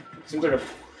 Yep. Seems like a...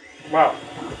 Wow.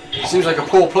 It seems like a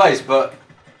poor place, but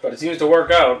But it seems to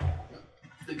work out.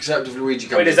 except if Luigi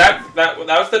comes Wait, is that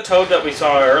was the toad that we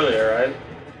saw earlier, right?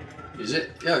 Is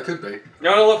it? Yeah, it could be.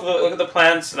 No, look at the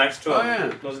plants next to Oh,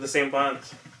 them. yeah. Those are the same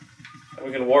plants. And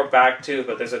we can warp back too,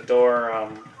 but there's a door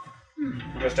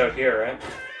just out here, right?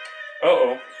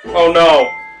 Uh-oh. Oh no!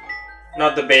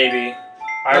 Not the baby.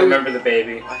 I remember the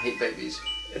baby. I hate babies.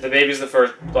 The baby's the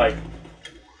first, like,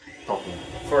 Problem.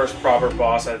 first proper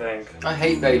boss, I think. I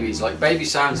hate babies. Like, baby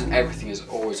sounds and everything is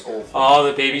always awful. Oh,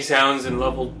 the baby sounds in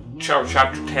level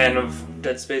chapter 10 of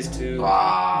Dead Space 2.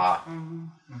 Ah.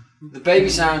 The baby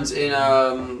sounds in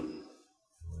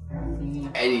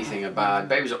anything are bad.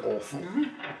 Babies are awful.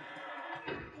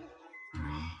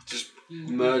 Just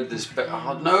murder this baby.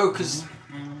 Oh, no, because...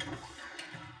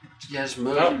 Yes,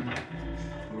 murder.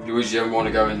 No. Luigi don't want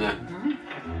to go in there.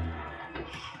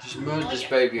 Just murder this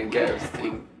baby and get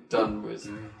everything done with.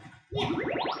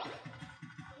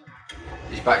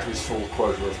 He's back to his full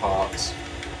quota of hearts.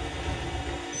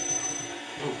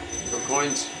 Oh, you got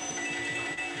coins.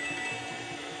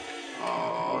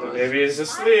 Oh, The baby is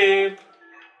asleep.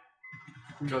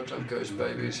 Goddamn ghost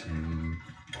babies.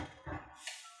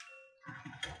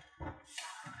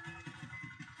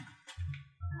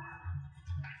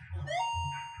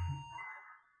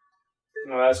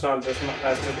 No, that's not just.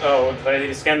 That's just. Oh, did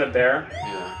I scan the bear?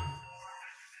 Yeah.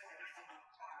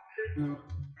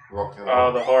 Rock hill.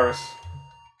 Oh, the horse.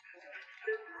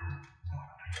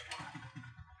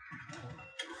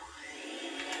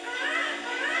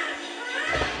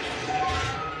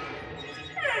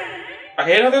 I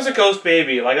hate how there's a ghost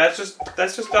baby. Like that's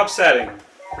just upsetting.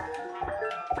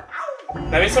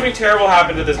 That means something terrible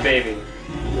happened to this baby.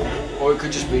 Or it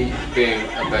could just be being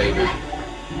a baby.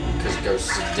 Because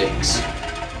ghosts are dicks.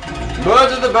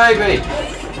 Murder the baby!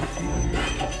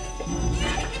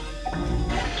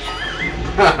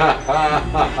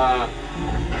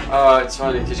 Oh, it's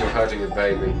funny because you're hurting a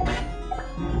baby.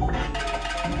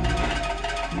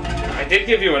 I did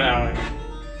give you an outing.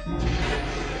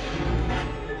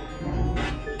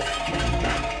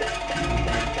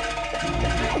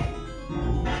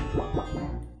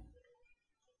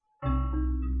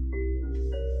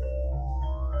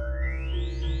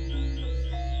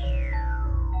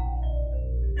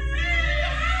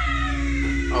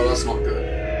 Oh, that's not good.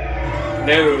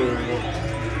 No.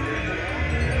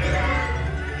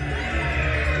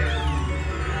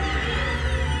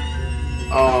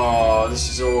 Oh, this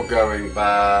is all going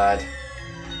bad.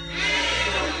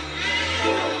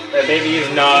 That baby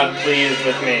is not pleased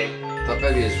with me. That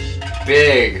baby is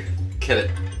big. Kill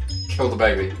it. Kill the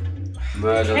baby.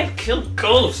 Murder. Can't kill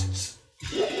ghosts.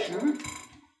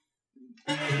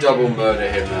 Double murder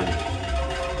him then.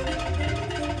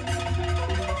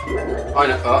 I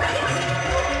know.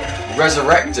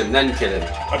 Resurrect him, then kill him.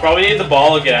 I probably need the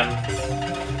ball again.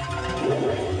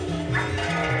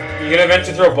 You gonna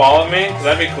eventually throw a ball at me? 'Cause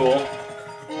that'd be cool.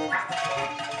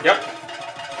 Yep.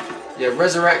 Yeah,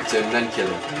 resurrect him, then kill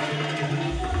him.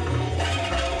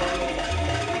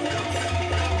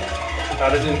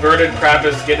 This inverted crap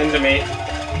is getting to me.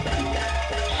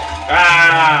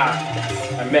 Ah!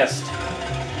 I missed.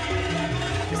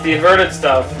 It's the inverted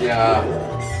stuff. Yeah.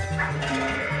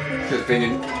 Because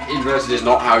being inverted is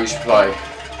not how you should play.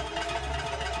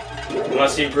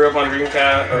 Unless you grew up on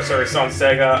Dreamcast, or sorry, on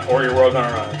Sega, or your world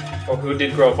gonna run. Oh, who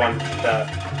did grow up on that?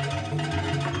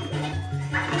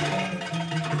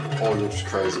 Oh, you're just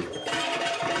crazy.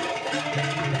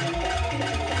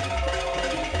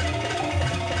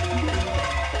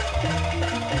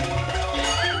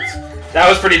 That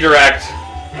was pretty direct.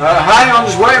 Hang on,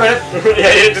 just wait a minute.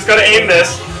 Yeah, you just gotta aim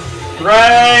this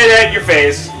right at your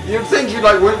face. You'd think you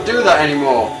like wouldn't do that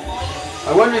anymore.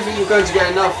 I wonder if you're going to get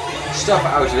enough stuff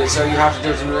out of it so you have to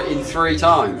do it in 3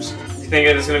 times. You think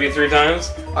it's gonna be 3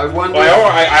 times? I wonder. Well,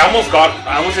 I almost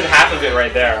did half of it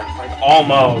right there, like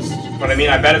almost. But I mean,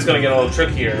 I bet it's gonna get a little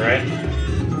trickier, right?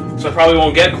 So I probably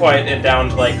won't get quite it down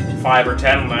to like 5 or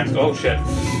 10 max. Oh shit.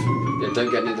 Yeah, don't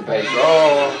get near the baby.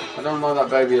 Oh, I don't like that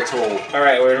baby at all.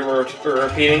 Alright, we're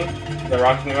repeating the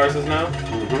rocking horses now?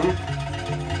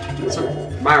 Mm-hmm. It's a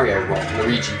Mario,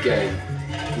 Luigi game.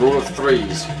 Rule of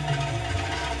 3s.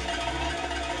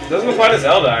 It doesn't look quite a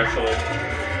Zelda, actually.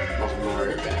 Not a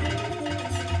Mario game.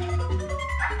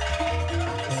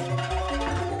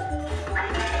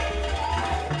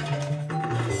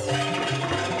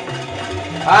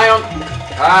 Hang on.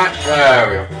 There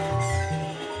we go.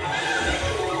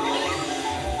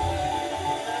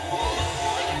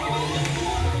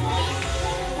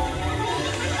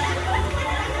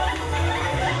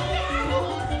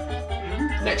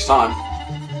 Next time.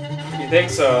 You think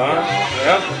so, huh?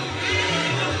 Yep.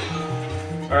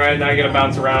 Alright, now you gotta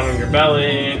bounce around on your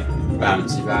belly.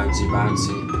 Bouncy, bouncy,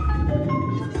 bouncy.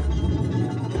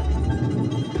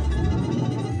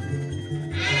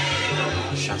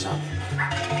 Shut up.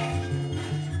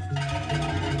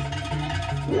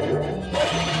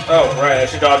 Oh, right, I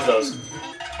should dodge those.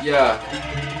 Yeah.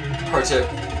 Pro tip.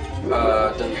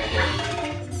 Don't get hit.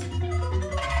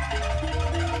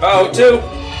 Oh, 2!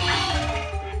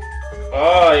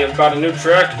 Oh, you've got a new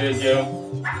trick, did you?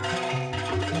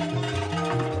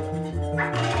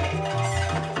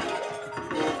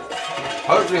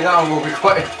 Hopefully that one will be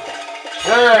quite...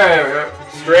 There we go.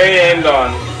 Straight aimed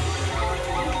on.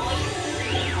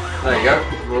 There you go.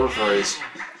 Rule of 3s.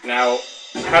 Now,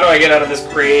 how do I get out of this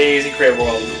crazy crib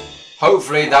world?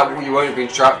 Hopefully that you won't have been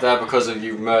trapped there because of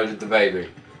you murdered the baby.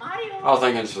 Mario. Oh,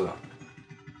 thank goodness for that.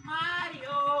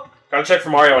 Mario. Gotta check for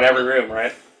Mario in every room,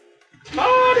 right?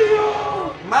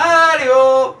 Mario!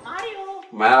 Mario! Mario.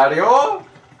 Mario!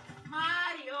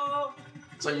 Mario.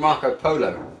 It's like Marco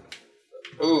Polo.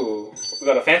 Ooh, we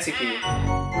got a fancy key.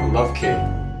 Love key.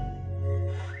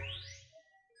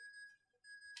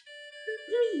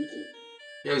 Luigi.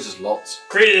 Yeah, it's just lots.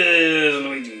 Chris,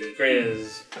 Luigi,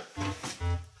 Chris.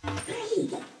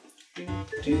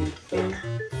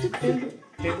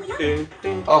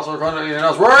 Oh, so I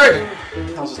was worried!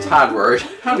 I was a tad worried.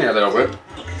 Only a little bit.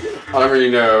 I don't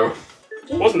really know.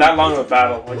 It wasn't that long of a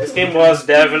battle. Like, this game was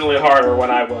definitely harder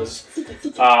when I was,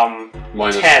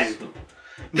 Minus 10.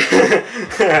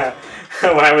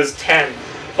 When I was 10.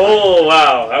 Oh,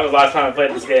 wow. That was the last time I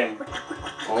played this game.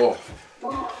 Oh.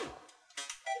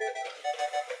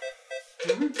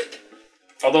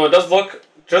 Although it does look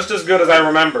just as good as I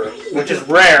remember, which is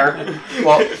rare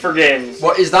for games.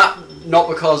 What is that? Not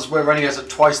because we're running at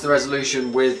twice the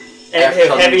resolution with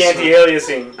Heavy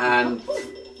anti-aliasing. and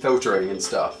filtering and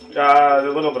stuff. A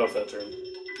little bit of filtering.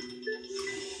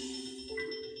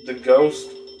 The ghost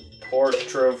portrait.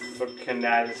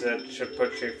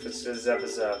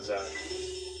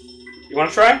 You want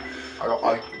to try? I got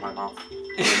eye in my mouth.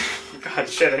 God,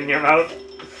 shit in your mouth.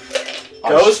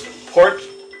 Ghost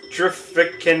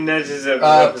portrificanizer.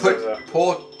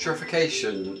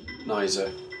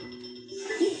 Portrificationizer.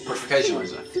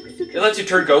 Portrificationizer. It lets you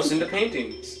turn ghosts into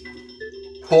paintings.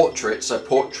 Portrait, so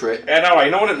portrait. I know, I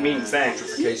know what it means, thanks.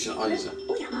 Portrificationizer.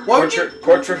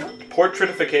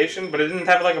 Portraitification, but it didn't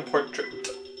have like a portrait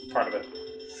part of it.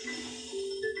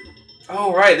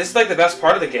 Oh, right, this is like the best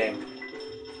part of the game.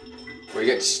 Where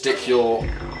you get to stick your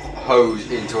hose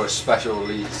into a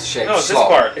specially shaped No, it's slot.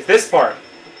 this part. It's this part.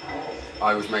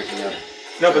 I was making a...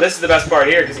 No, but this is the best part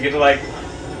here, because you get to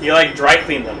you dry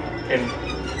clean them in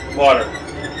water.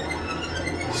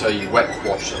 So you wet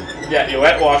wash them. Yeah, you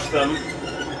wet wash them,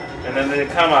 and then they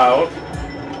come out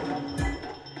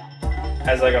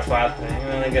as like a flat thing, and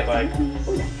then they get like...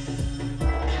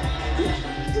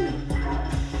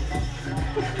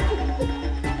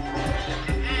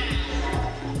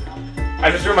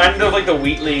 I'm just reminded of like the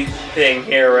Wheatley thing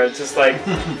here, where it's just like,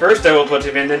 first I will put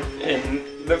him in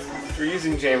the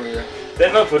freezing chamber,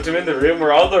 then I'll put him in the room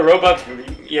where all the robots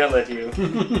yell at you.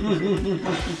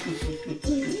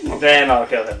 Then I'll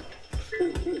kill him.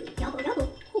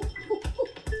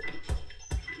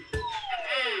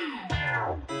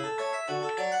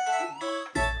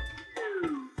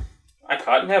 I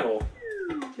caught Neville.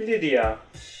 Lydia.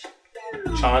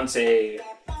 Chauncey.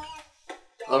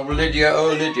 Oh Lydia,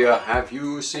 have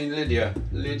you seen Lydia?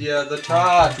 Lydia the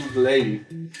tattooed lady.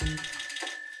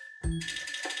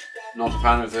 Not a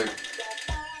fan of the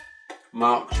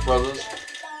Marx Brothers.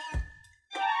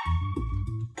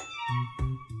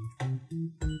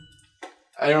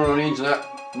 Anyone on the internet?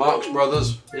 Marx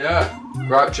Brothers? Yeah,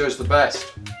 Groucho's the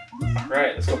best.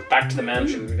 Right, let's go back to the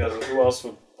mansion because who else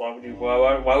would?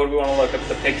 Why would we want to look at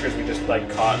the pictures we just like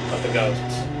caught of the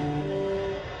ghosts?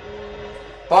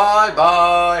 Bye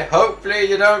bye. Hopefully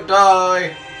you don't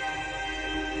die.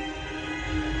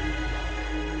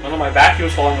 Oh no, my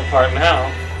vacuum's falling apart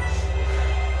now.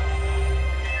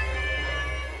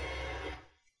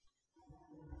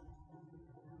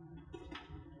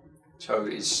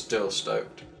 Toby's still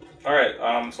stoked.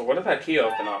 Alright, so what did that key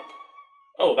open up?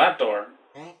 Oh, that door.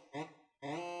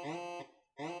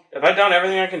 Have I done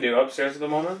everything I can do upstairs at the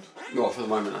moment? Well, for the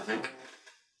moment, I think.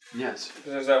 Yes.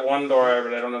 There's that one door,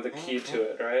 but I don't have the key to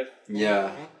it, right?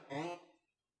 Yeah.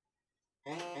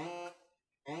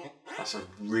 That's a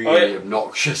really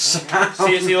obnoxious sound.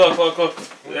 See, look.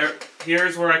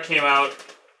 Here's where I came out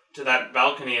to that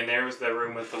balcony, and there was the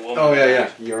room with the woman. Oh,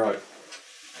 yeah, you're right.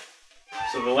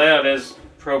 So the layout is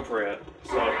appropriate.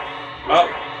 So,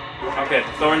 oh, okay,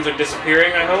 the thorns are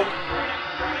disappearing, I hope.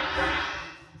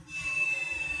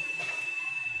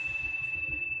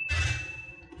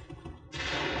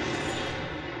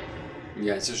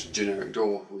 Yeah, it's just a generic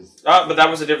door with. Oh, but that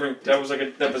was a different. That was a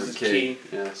key.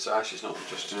 Yeah, so actually, it's not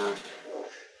just generic.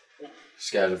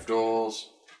 Scared of doors.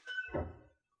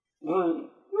 I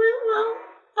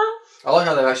like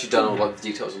how they've actually done all like the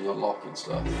details on the lock and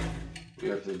stuff.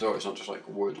 You open the door, it's not just like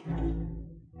wood.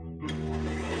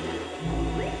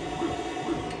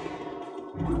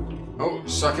 Oh,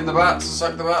 suck the bats.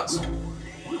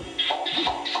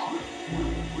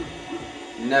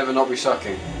 Never not be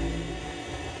sucking.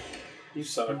 You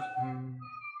suck.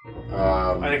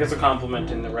 I think it's a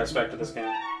compliment in the respect of this game.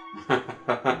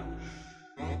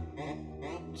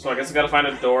 So I guess I gotta find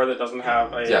a door that doesn't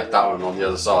have a... Yeah, that one on the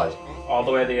other side. All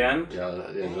the way at the end? Yeah,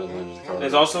 at the end of the corridor.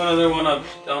 There's also another one up...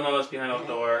 Oh no, that's behind a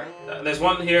door. There's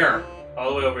one here. All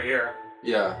the way over here.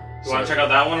 Yeah. Do you want to check out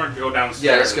that one or go downstairs?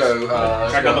 Yeah, let's go...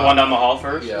 check out the one down the hall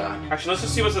first? Yeah. Actually, let's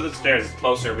just see what's at the stairs. It's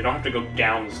closer. We don't have to go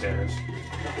down the stairs.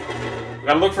 We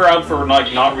gotta look out for,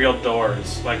 like, not real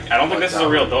doors. Like, I don't think this is a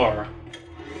real door.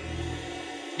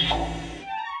 It's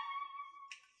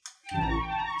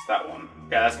that one.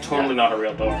 Yeah, that's totally not a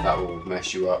real door. That will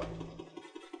mess you up.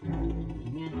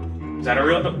 Is that a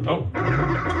real door? Oh.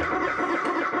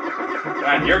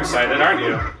 Man, you're excited, aren't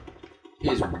you?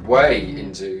 He's way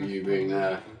into you being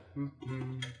there.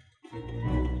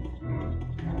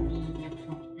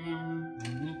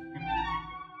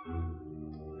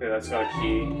 Okay, that's got a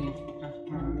key.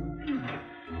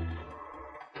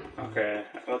 Okay,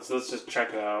 let's just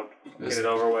check it out. Get it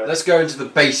over with. Let's go into the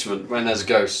basement when there's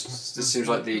ghosts. This seems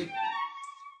like the...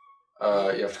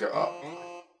 you have to go up.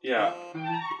 Yeah.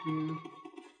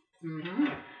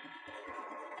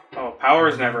 Oh, power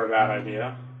is never a bad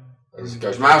idea. There's a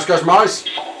ghost mouse, ghost mice!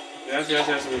 Yes,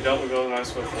 we dealt with ghost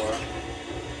mice before.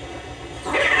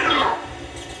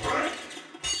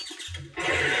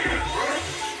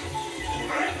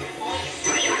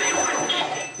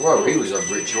 Whoa, he was a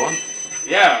rich one.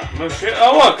 Yeah, no shit.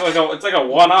 Oh look, it's like a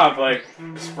one-up, like,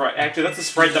 sprite. Actually, that's a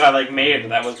sprite that I, like,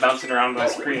 made that was bouncing around my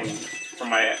screen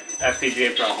from my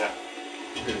FPGA project.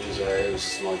 It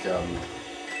was like, It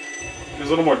was a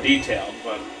little more detailed,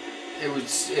 but...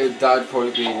 That'd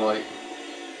probably be like,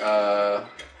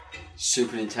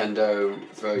 Super Nintendo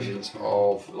versions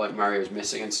of, like, Mario's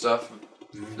Missing and stuff.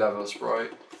 Level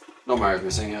sprite. Not Mario's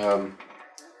Missing, Can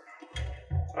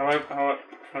I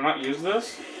not use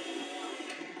this?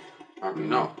 Apparently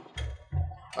not.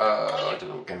 I don't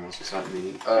know what game else it's that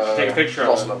meaning. Take a picture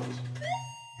Lost of it. levels.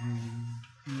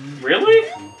 Really?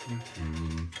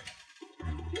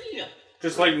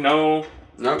 Just like no...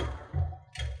 Nope.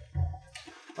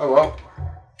 Oh well.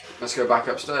 Let's go back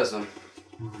upstairs then.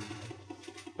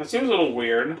 That seems a little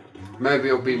weird. Maybe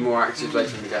it'll be more active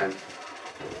later in the game.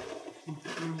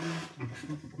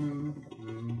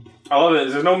 I love it.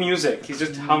 There's no music. He's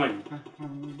just humming.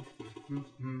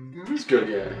 It's good,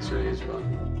 yeah. It's really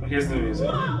fun. Here's the music.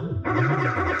 He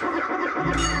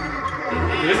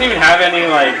doesn't even have any,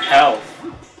 like, health.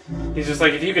 He's just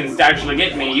like, if you can actually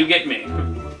get me, you get me.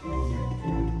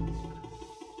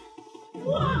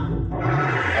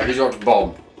 He's got a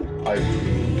bomb.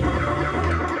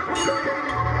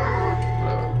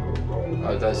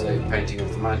 There's a painting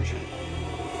of the mansion.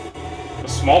 A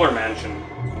smaller mansion.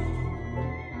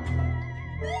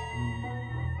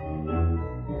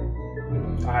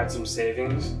 I had some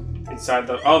savings inside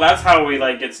the. Oh, that's how we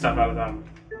like get stuff out of them.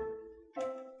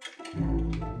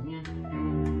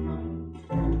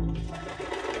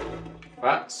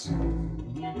 Bats.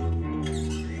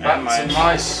 And Bats and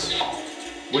mice.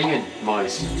 Winged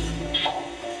mice.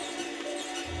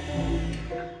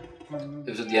 It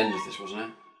was at the end of this, wasn't it?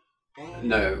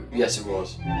 No. Yes, it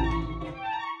was.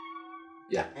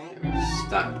 Yeah, it was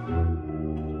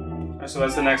that. So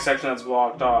that's the next section that's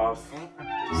blocked off.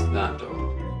 It's that door.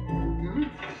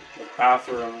 The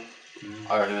bathroom.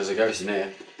 I reckon there's a ghost in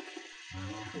here.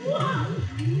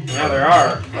 Yeah, there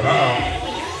are. Uh-oh.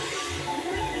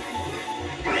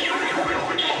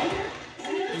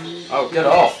 Oh, get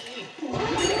off!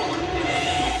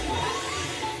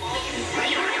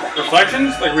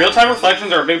 Reflections? Like, real-time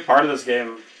reflections are a big part of this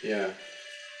game. Yeah.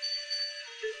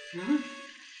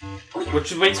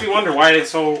 Which makes me wonder why it's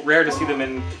so rare to see them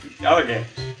in other games.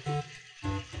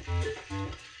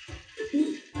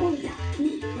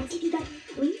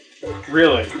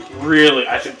 Really? Really?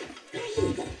 I should...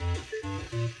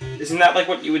 Isn't that like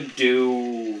what you would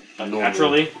do like,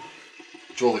 naturally?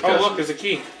 Draw the cursor. Oh look, there's a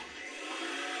key.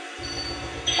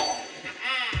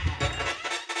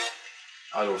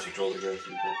 I'd also draw the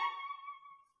cursor.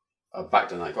 Back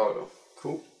down that corridor.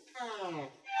 Cool.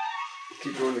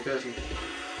 Keep drawing the cursor.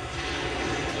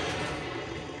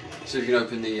 See if you can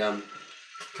open the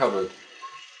cupboard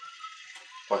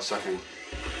by sucking.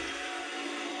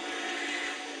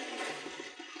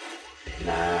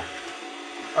 Nah.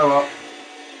 Oh well.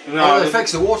 No, Oh, it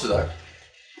affects the water though.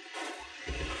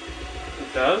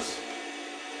 It does?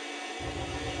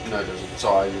 No, it doesn't.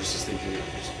 Sorry, I was just thinking it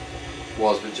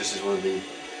was, but just as one of the.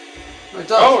 No, it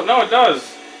does. Oh, no, it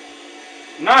does.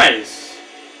 Nice.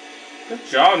 Good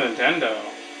job, Nintendo.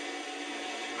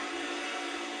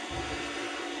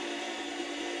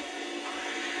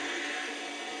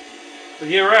 But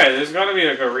you're right, there's gotta be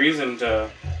like a reason to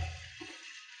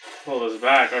pull this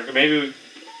back. Like maybe we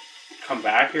come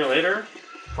back here later?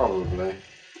 Probably.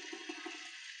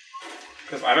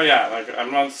 Because I don't, yeah, like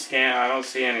I'm not scan, I don't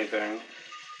see anything.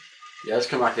 Yeah, let's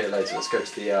come back here later. Let's go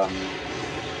to the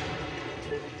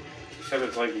Except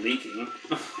it's like leaking.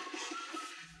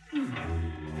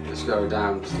 Let's go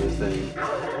down to the thing.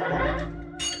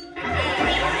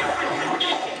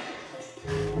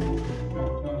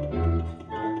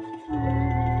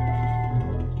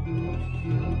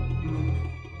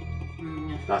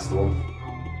 That's the one.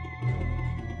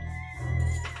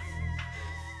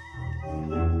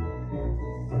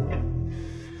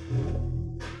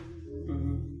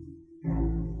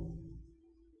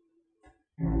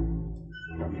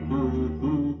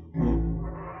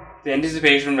 The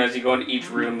anticipation as you go into each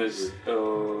room is.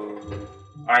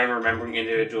 I am remembering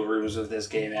individual rooms of this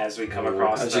game as we come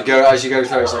across as them. you go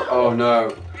through, it's like, oh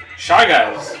no. Shy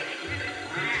Guys.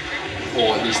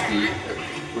 Or at least the.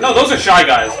 No, those are Shy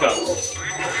Guys ghosts.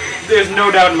 There's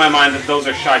no doubt in my mind that those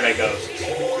are Shy Guy ghosts.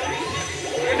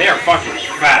 They are fucking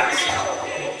fast.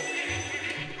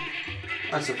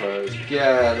 I suppose.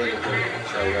 Yeah, they're the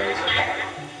Shy Guys.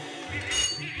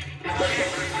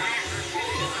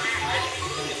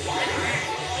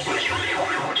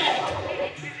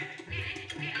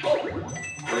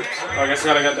 Oops. Oh, I guess I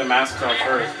gotta get the masks off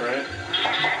first, right?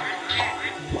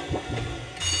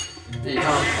 You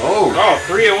can't. Oh! Oh,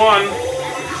 3 at 1.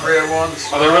 3 at once.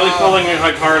 Oh, they're really pulling me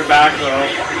like hard back though.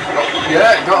 Oh,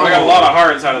 yeah, got I got a lot of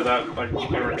hearts out of that, like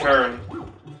in return.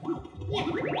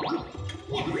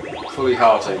 Fully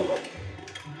hearting.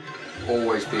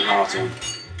 Always be hearting.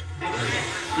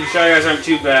 You Shy Guys aren't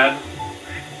too bad.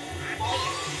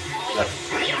 They're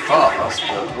fast,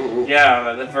 but ooh.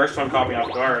 Yeah, the first one caught me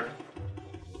off guard.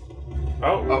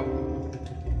 Oh. Oh.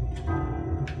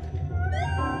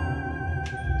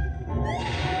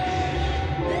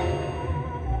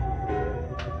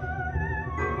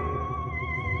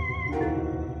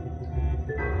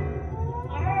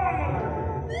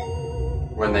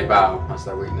 When they bow, that's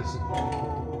their weakness.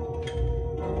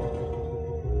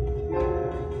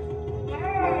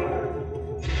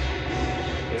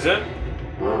 Is it?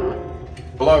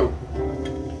 Blow.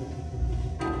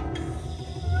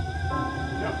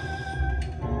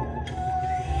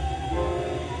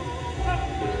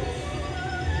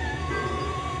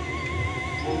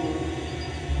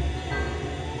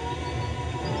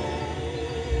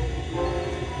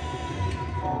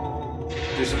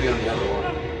 Do something on the other one.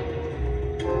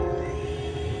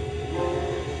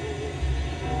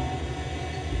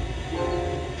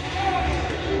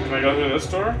 Can I go through this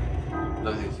door? I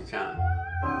don't think you can.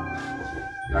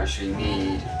 You actually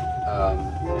need. Oh!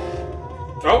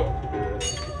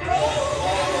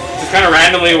 Just kind of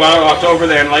randomly walked over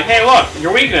there and like, hey look,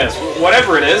 your weakness,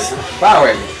 whatever it is.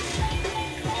 Bowing!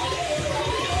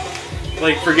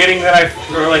 Like forgetting that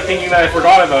or like thinking that I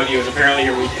forgot about you is apparently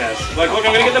your weakness. Like, look,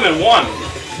 I'm gonna get them in one.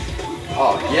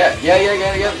 Oh, yeah.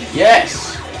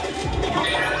 Yes!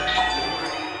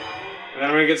 And then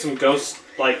I'm gonna get some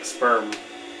ghost-like sperm.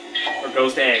 Or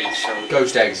ghost eggs. So.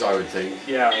 Ghost eggs, I would think.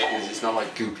 Yeah. Because it's not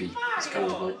like goopy. It's kind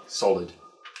of like solid.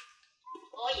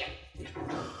 Oh yeah.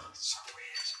 So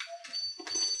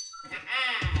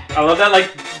I love that,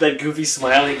 like, that goofy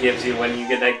smile he gives you when you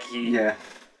get that key. Yeah.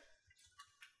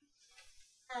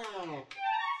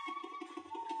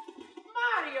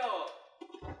 Mario.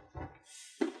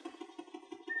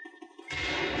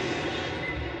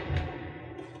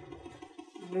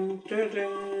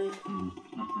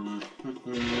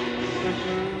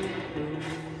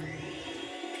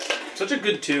 Such a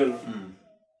good tune.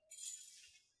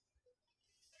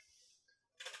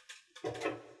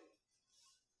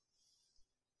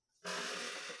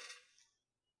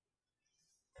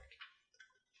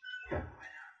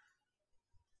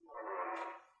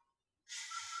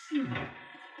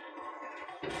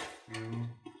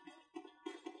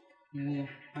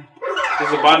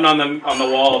 There's a button on the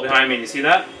wall behind me. You see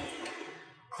that?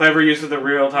 Clever use of the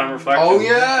real-time reflections. Oh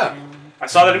yeah! I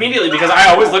saw that immediately because I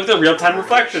always look at the real-time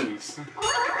reflections.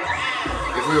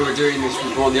 If we were doing this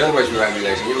with one of the other ways we were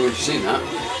emulating, you would have seen that.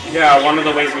 Yeah, one of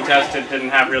the ways we tested didn't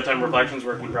have real-time reflections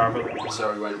working properly.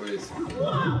 So we went with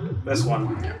This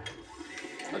one. yeah.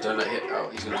 I don't let him. Oh,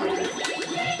 he's gonna have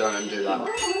it. Don't let him do that.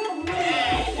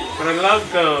 But I love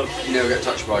ghosts. You never get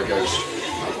touched by a ghost,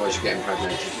 otherwise you get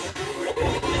impregnated.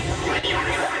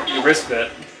 You risked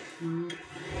it.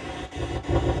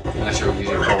 Unless you're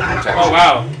using cold protection. Oh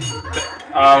wow.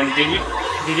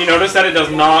 Did you notice that it does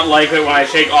not like it when I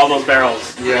shake all those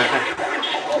barrels? Yeah.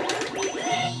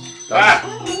 Ah!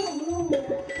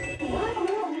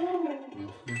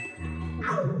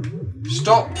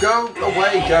 Stop! Go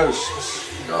away, ghosts!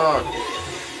 God.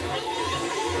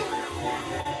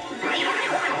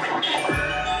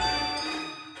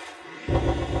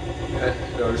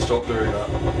 No, stop doing that.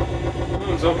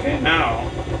 Oh, it's okay now.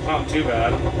 It's not too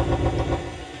bad. I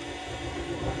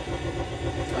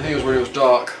think it was when it was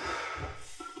dark.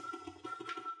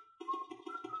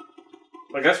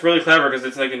 Like, that's really clever because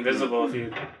it's like invisible if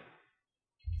you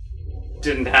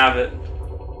didn't have it.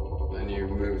 Then you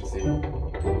moved the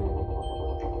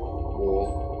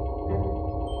wall.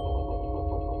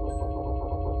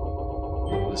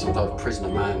 There's some type of prisoner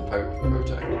man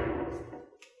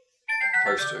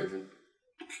poster even.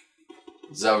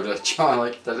 Zelda,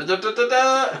 child, da da da da da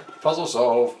da. Puzzle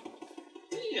solve.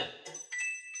 Yeah.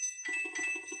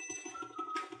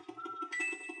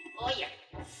 Oh yeah.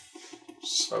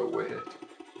 So weird.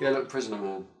 Yeah, look, prisoner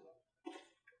man.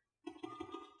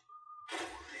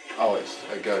 Oh, it's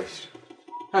a ghost.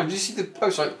 Oh, did you see the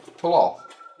post like pull off?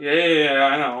 Yeah,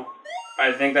 I know.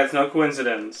 I think that's no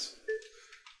coincidence.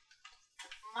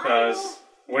 Because,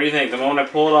 what do you think? The moment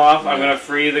I pull it off, I'm gonna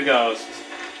free the ghost.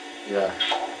 Yeah.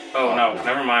 Oh no,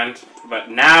 never mind. But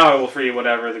now I will free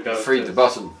whatever the ghost Freed is. the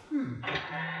button.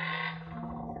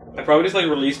 I probably just like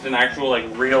released an actual like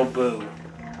real boo.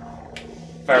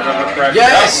 If I remember correctly.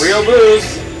 Yes! Oh, real boos!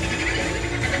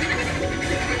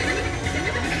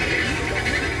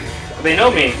 They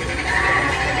know me.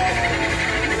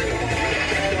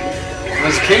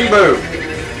 There's King Boo.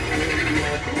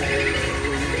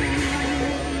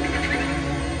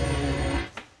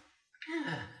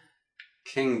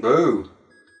 King Boo.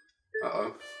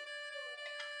 Uh-oh.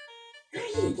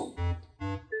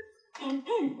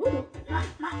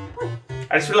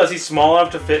 I just realized he's small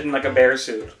enough to fit in like a bear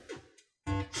suit.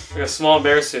 Like a small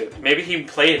bear suit. Maybe he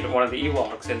played one of the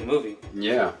Ewoks in the movie.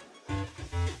 Yeah.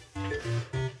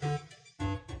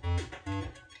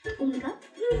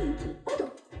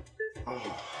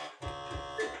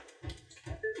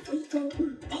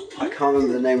 I can't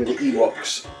remember the name of the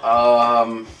Ewoks.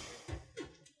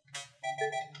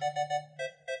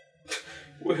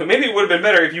 Maybe it would have been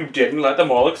better if you didn't let them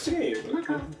all escape.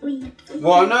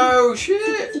 Well, no,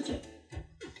 shit.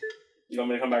 You want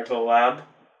me to come back to the lab?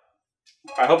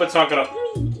 I hope it's not gonna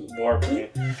warp me.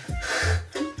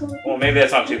 Well, maybe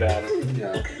that's not too bad.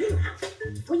 Yeah.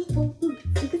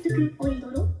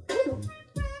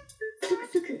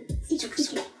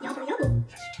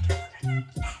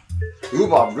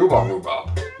 Rhubarb.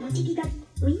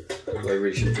 They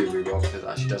really shouldn't do rhubarb because it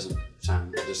actually doesn't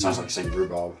sound. It just sounds like saying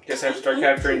rhubarb. Guess I have to start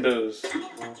capturing boos.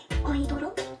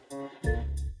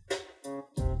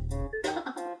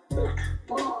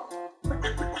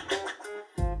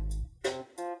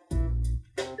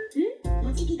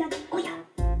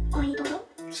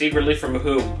 Secretly from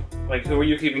whom? Like, who are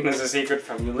you keeping this a secret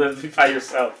from? You live by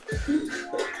yourself.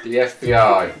 The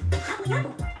F.E.A.R.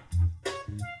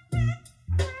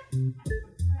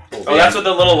 Oh, that's what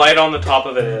the little light on the top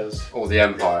of it is. Or the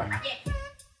Empire.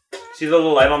 See the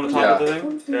little light on the top of the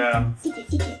thing? Yeah.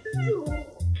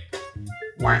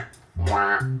 Wah,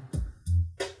 wah.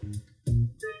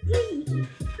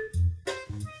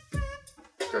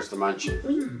 Goes to the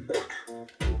mansion.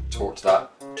 Talk to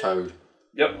that toad.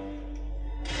 Yep.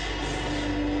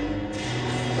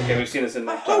 Okay, we've seen this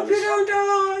enough times. Hope you don't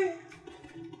die!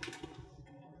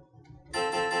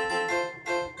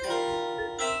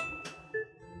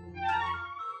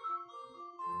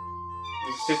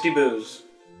 It's 50 boos.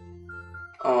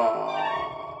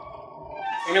 Oh.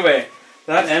 Anyway,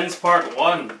 that ends part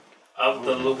 1 of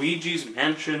the Luigi's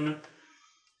Mansion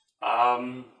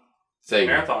Thing.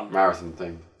 marathon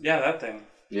thing. Yeah, that thing.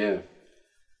 Yeah.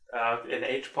 An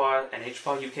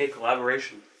HPAW UK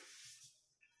collaboration.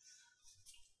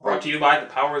 Brought Right. to you by the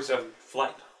powers of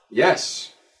flight.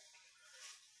 Yes.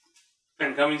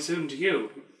 And coming soon to you,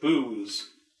 Boos.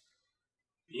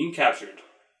 Being captured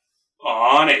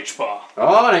on HPAW.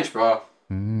 Oh, an HPAW.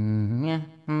 Yeah.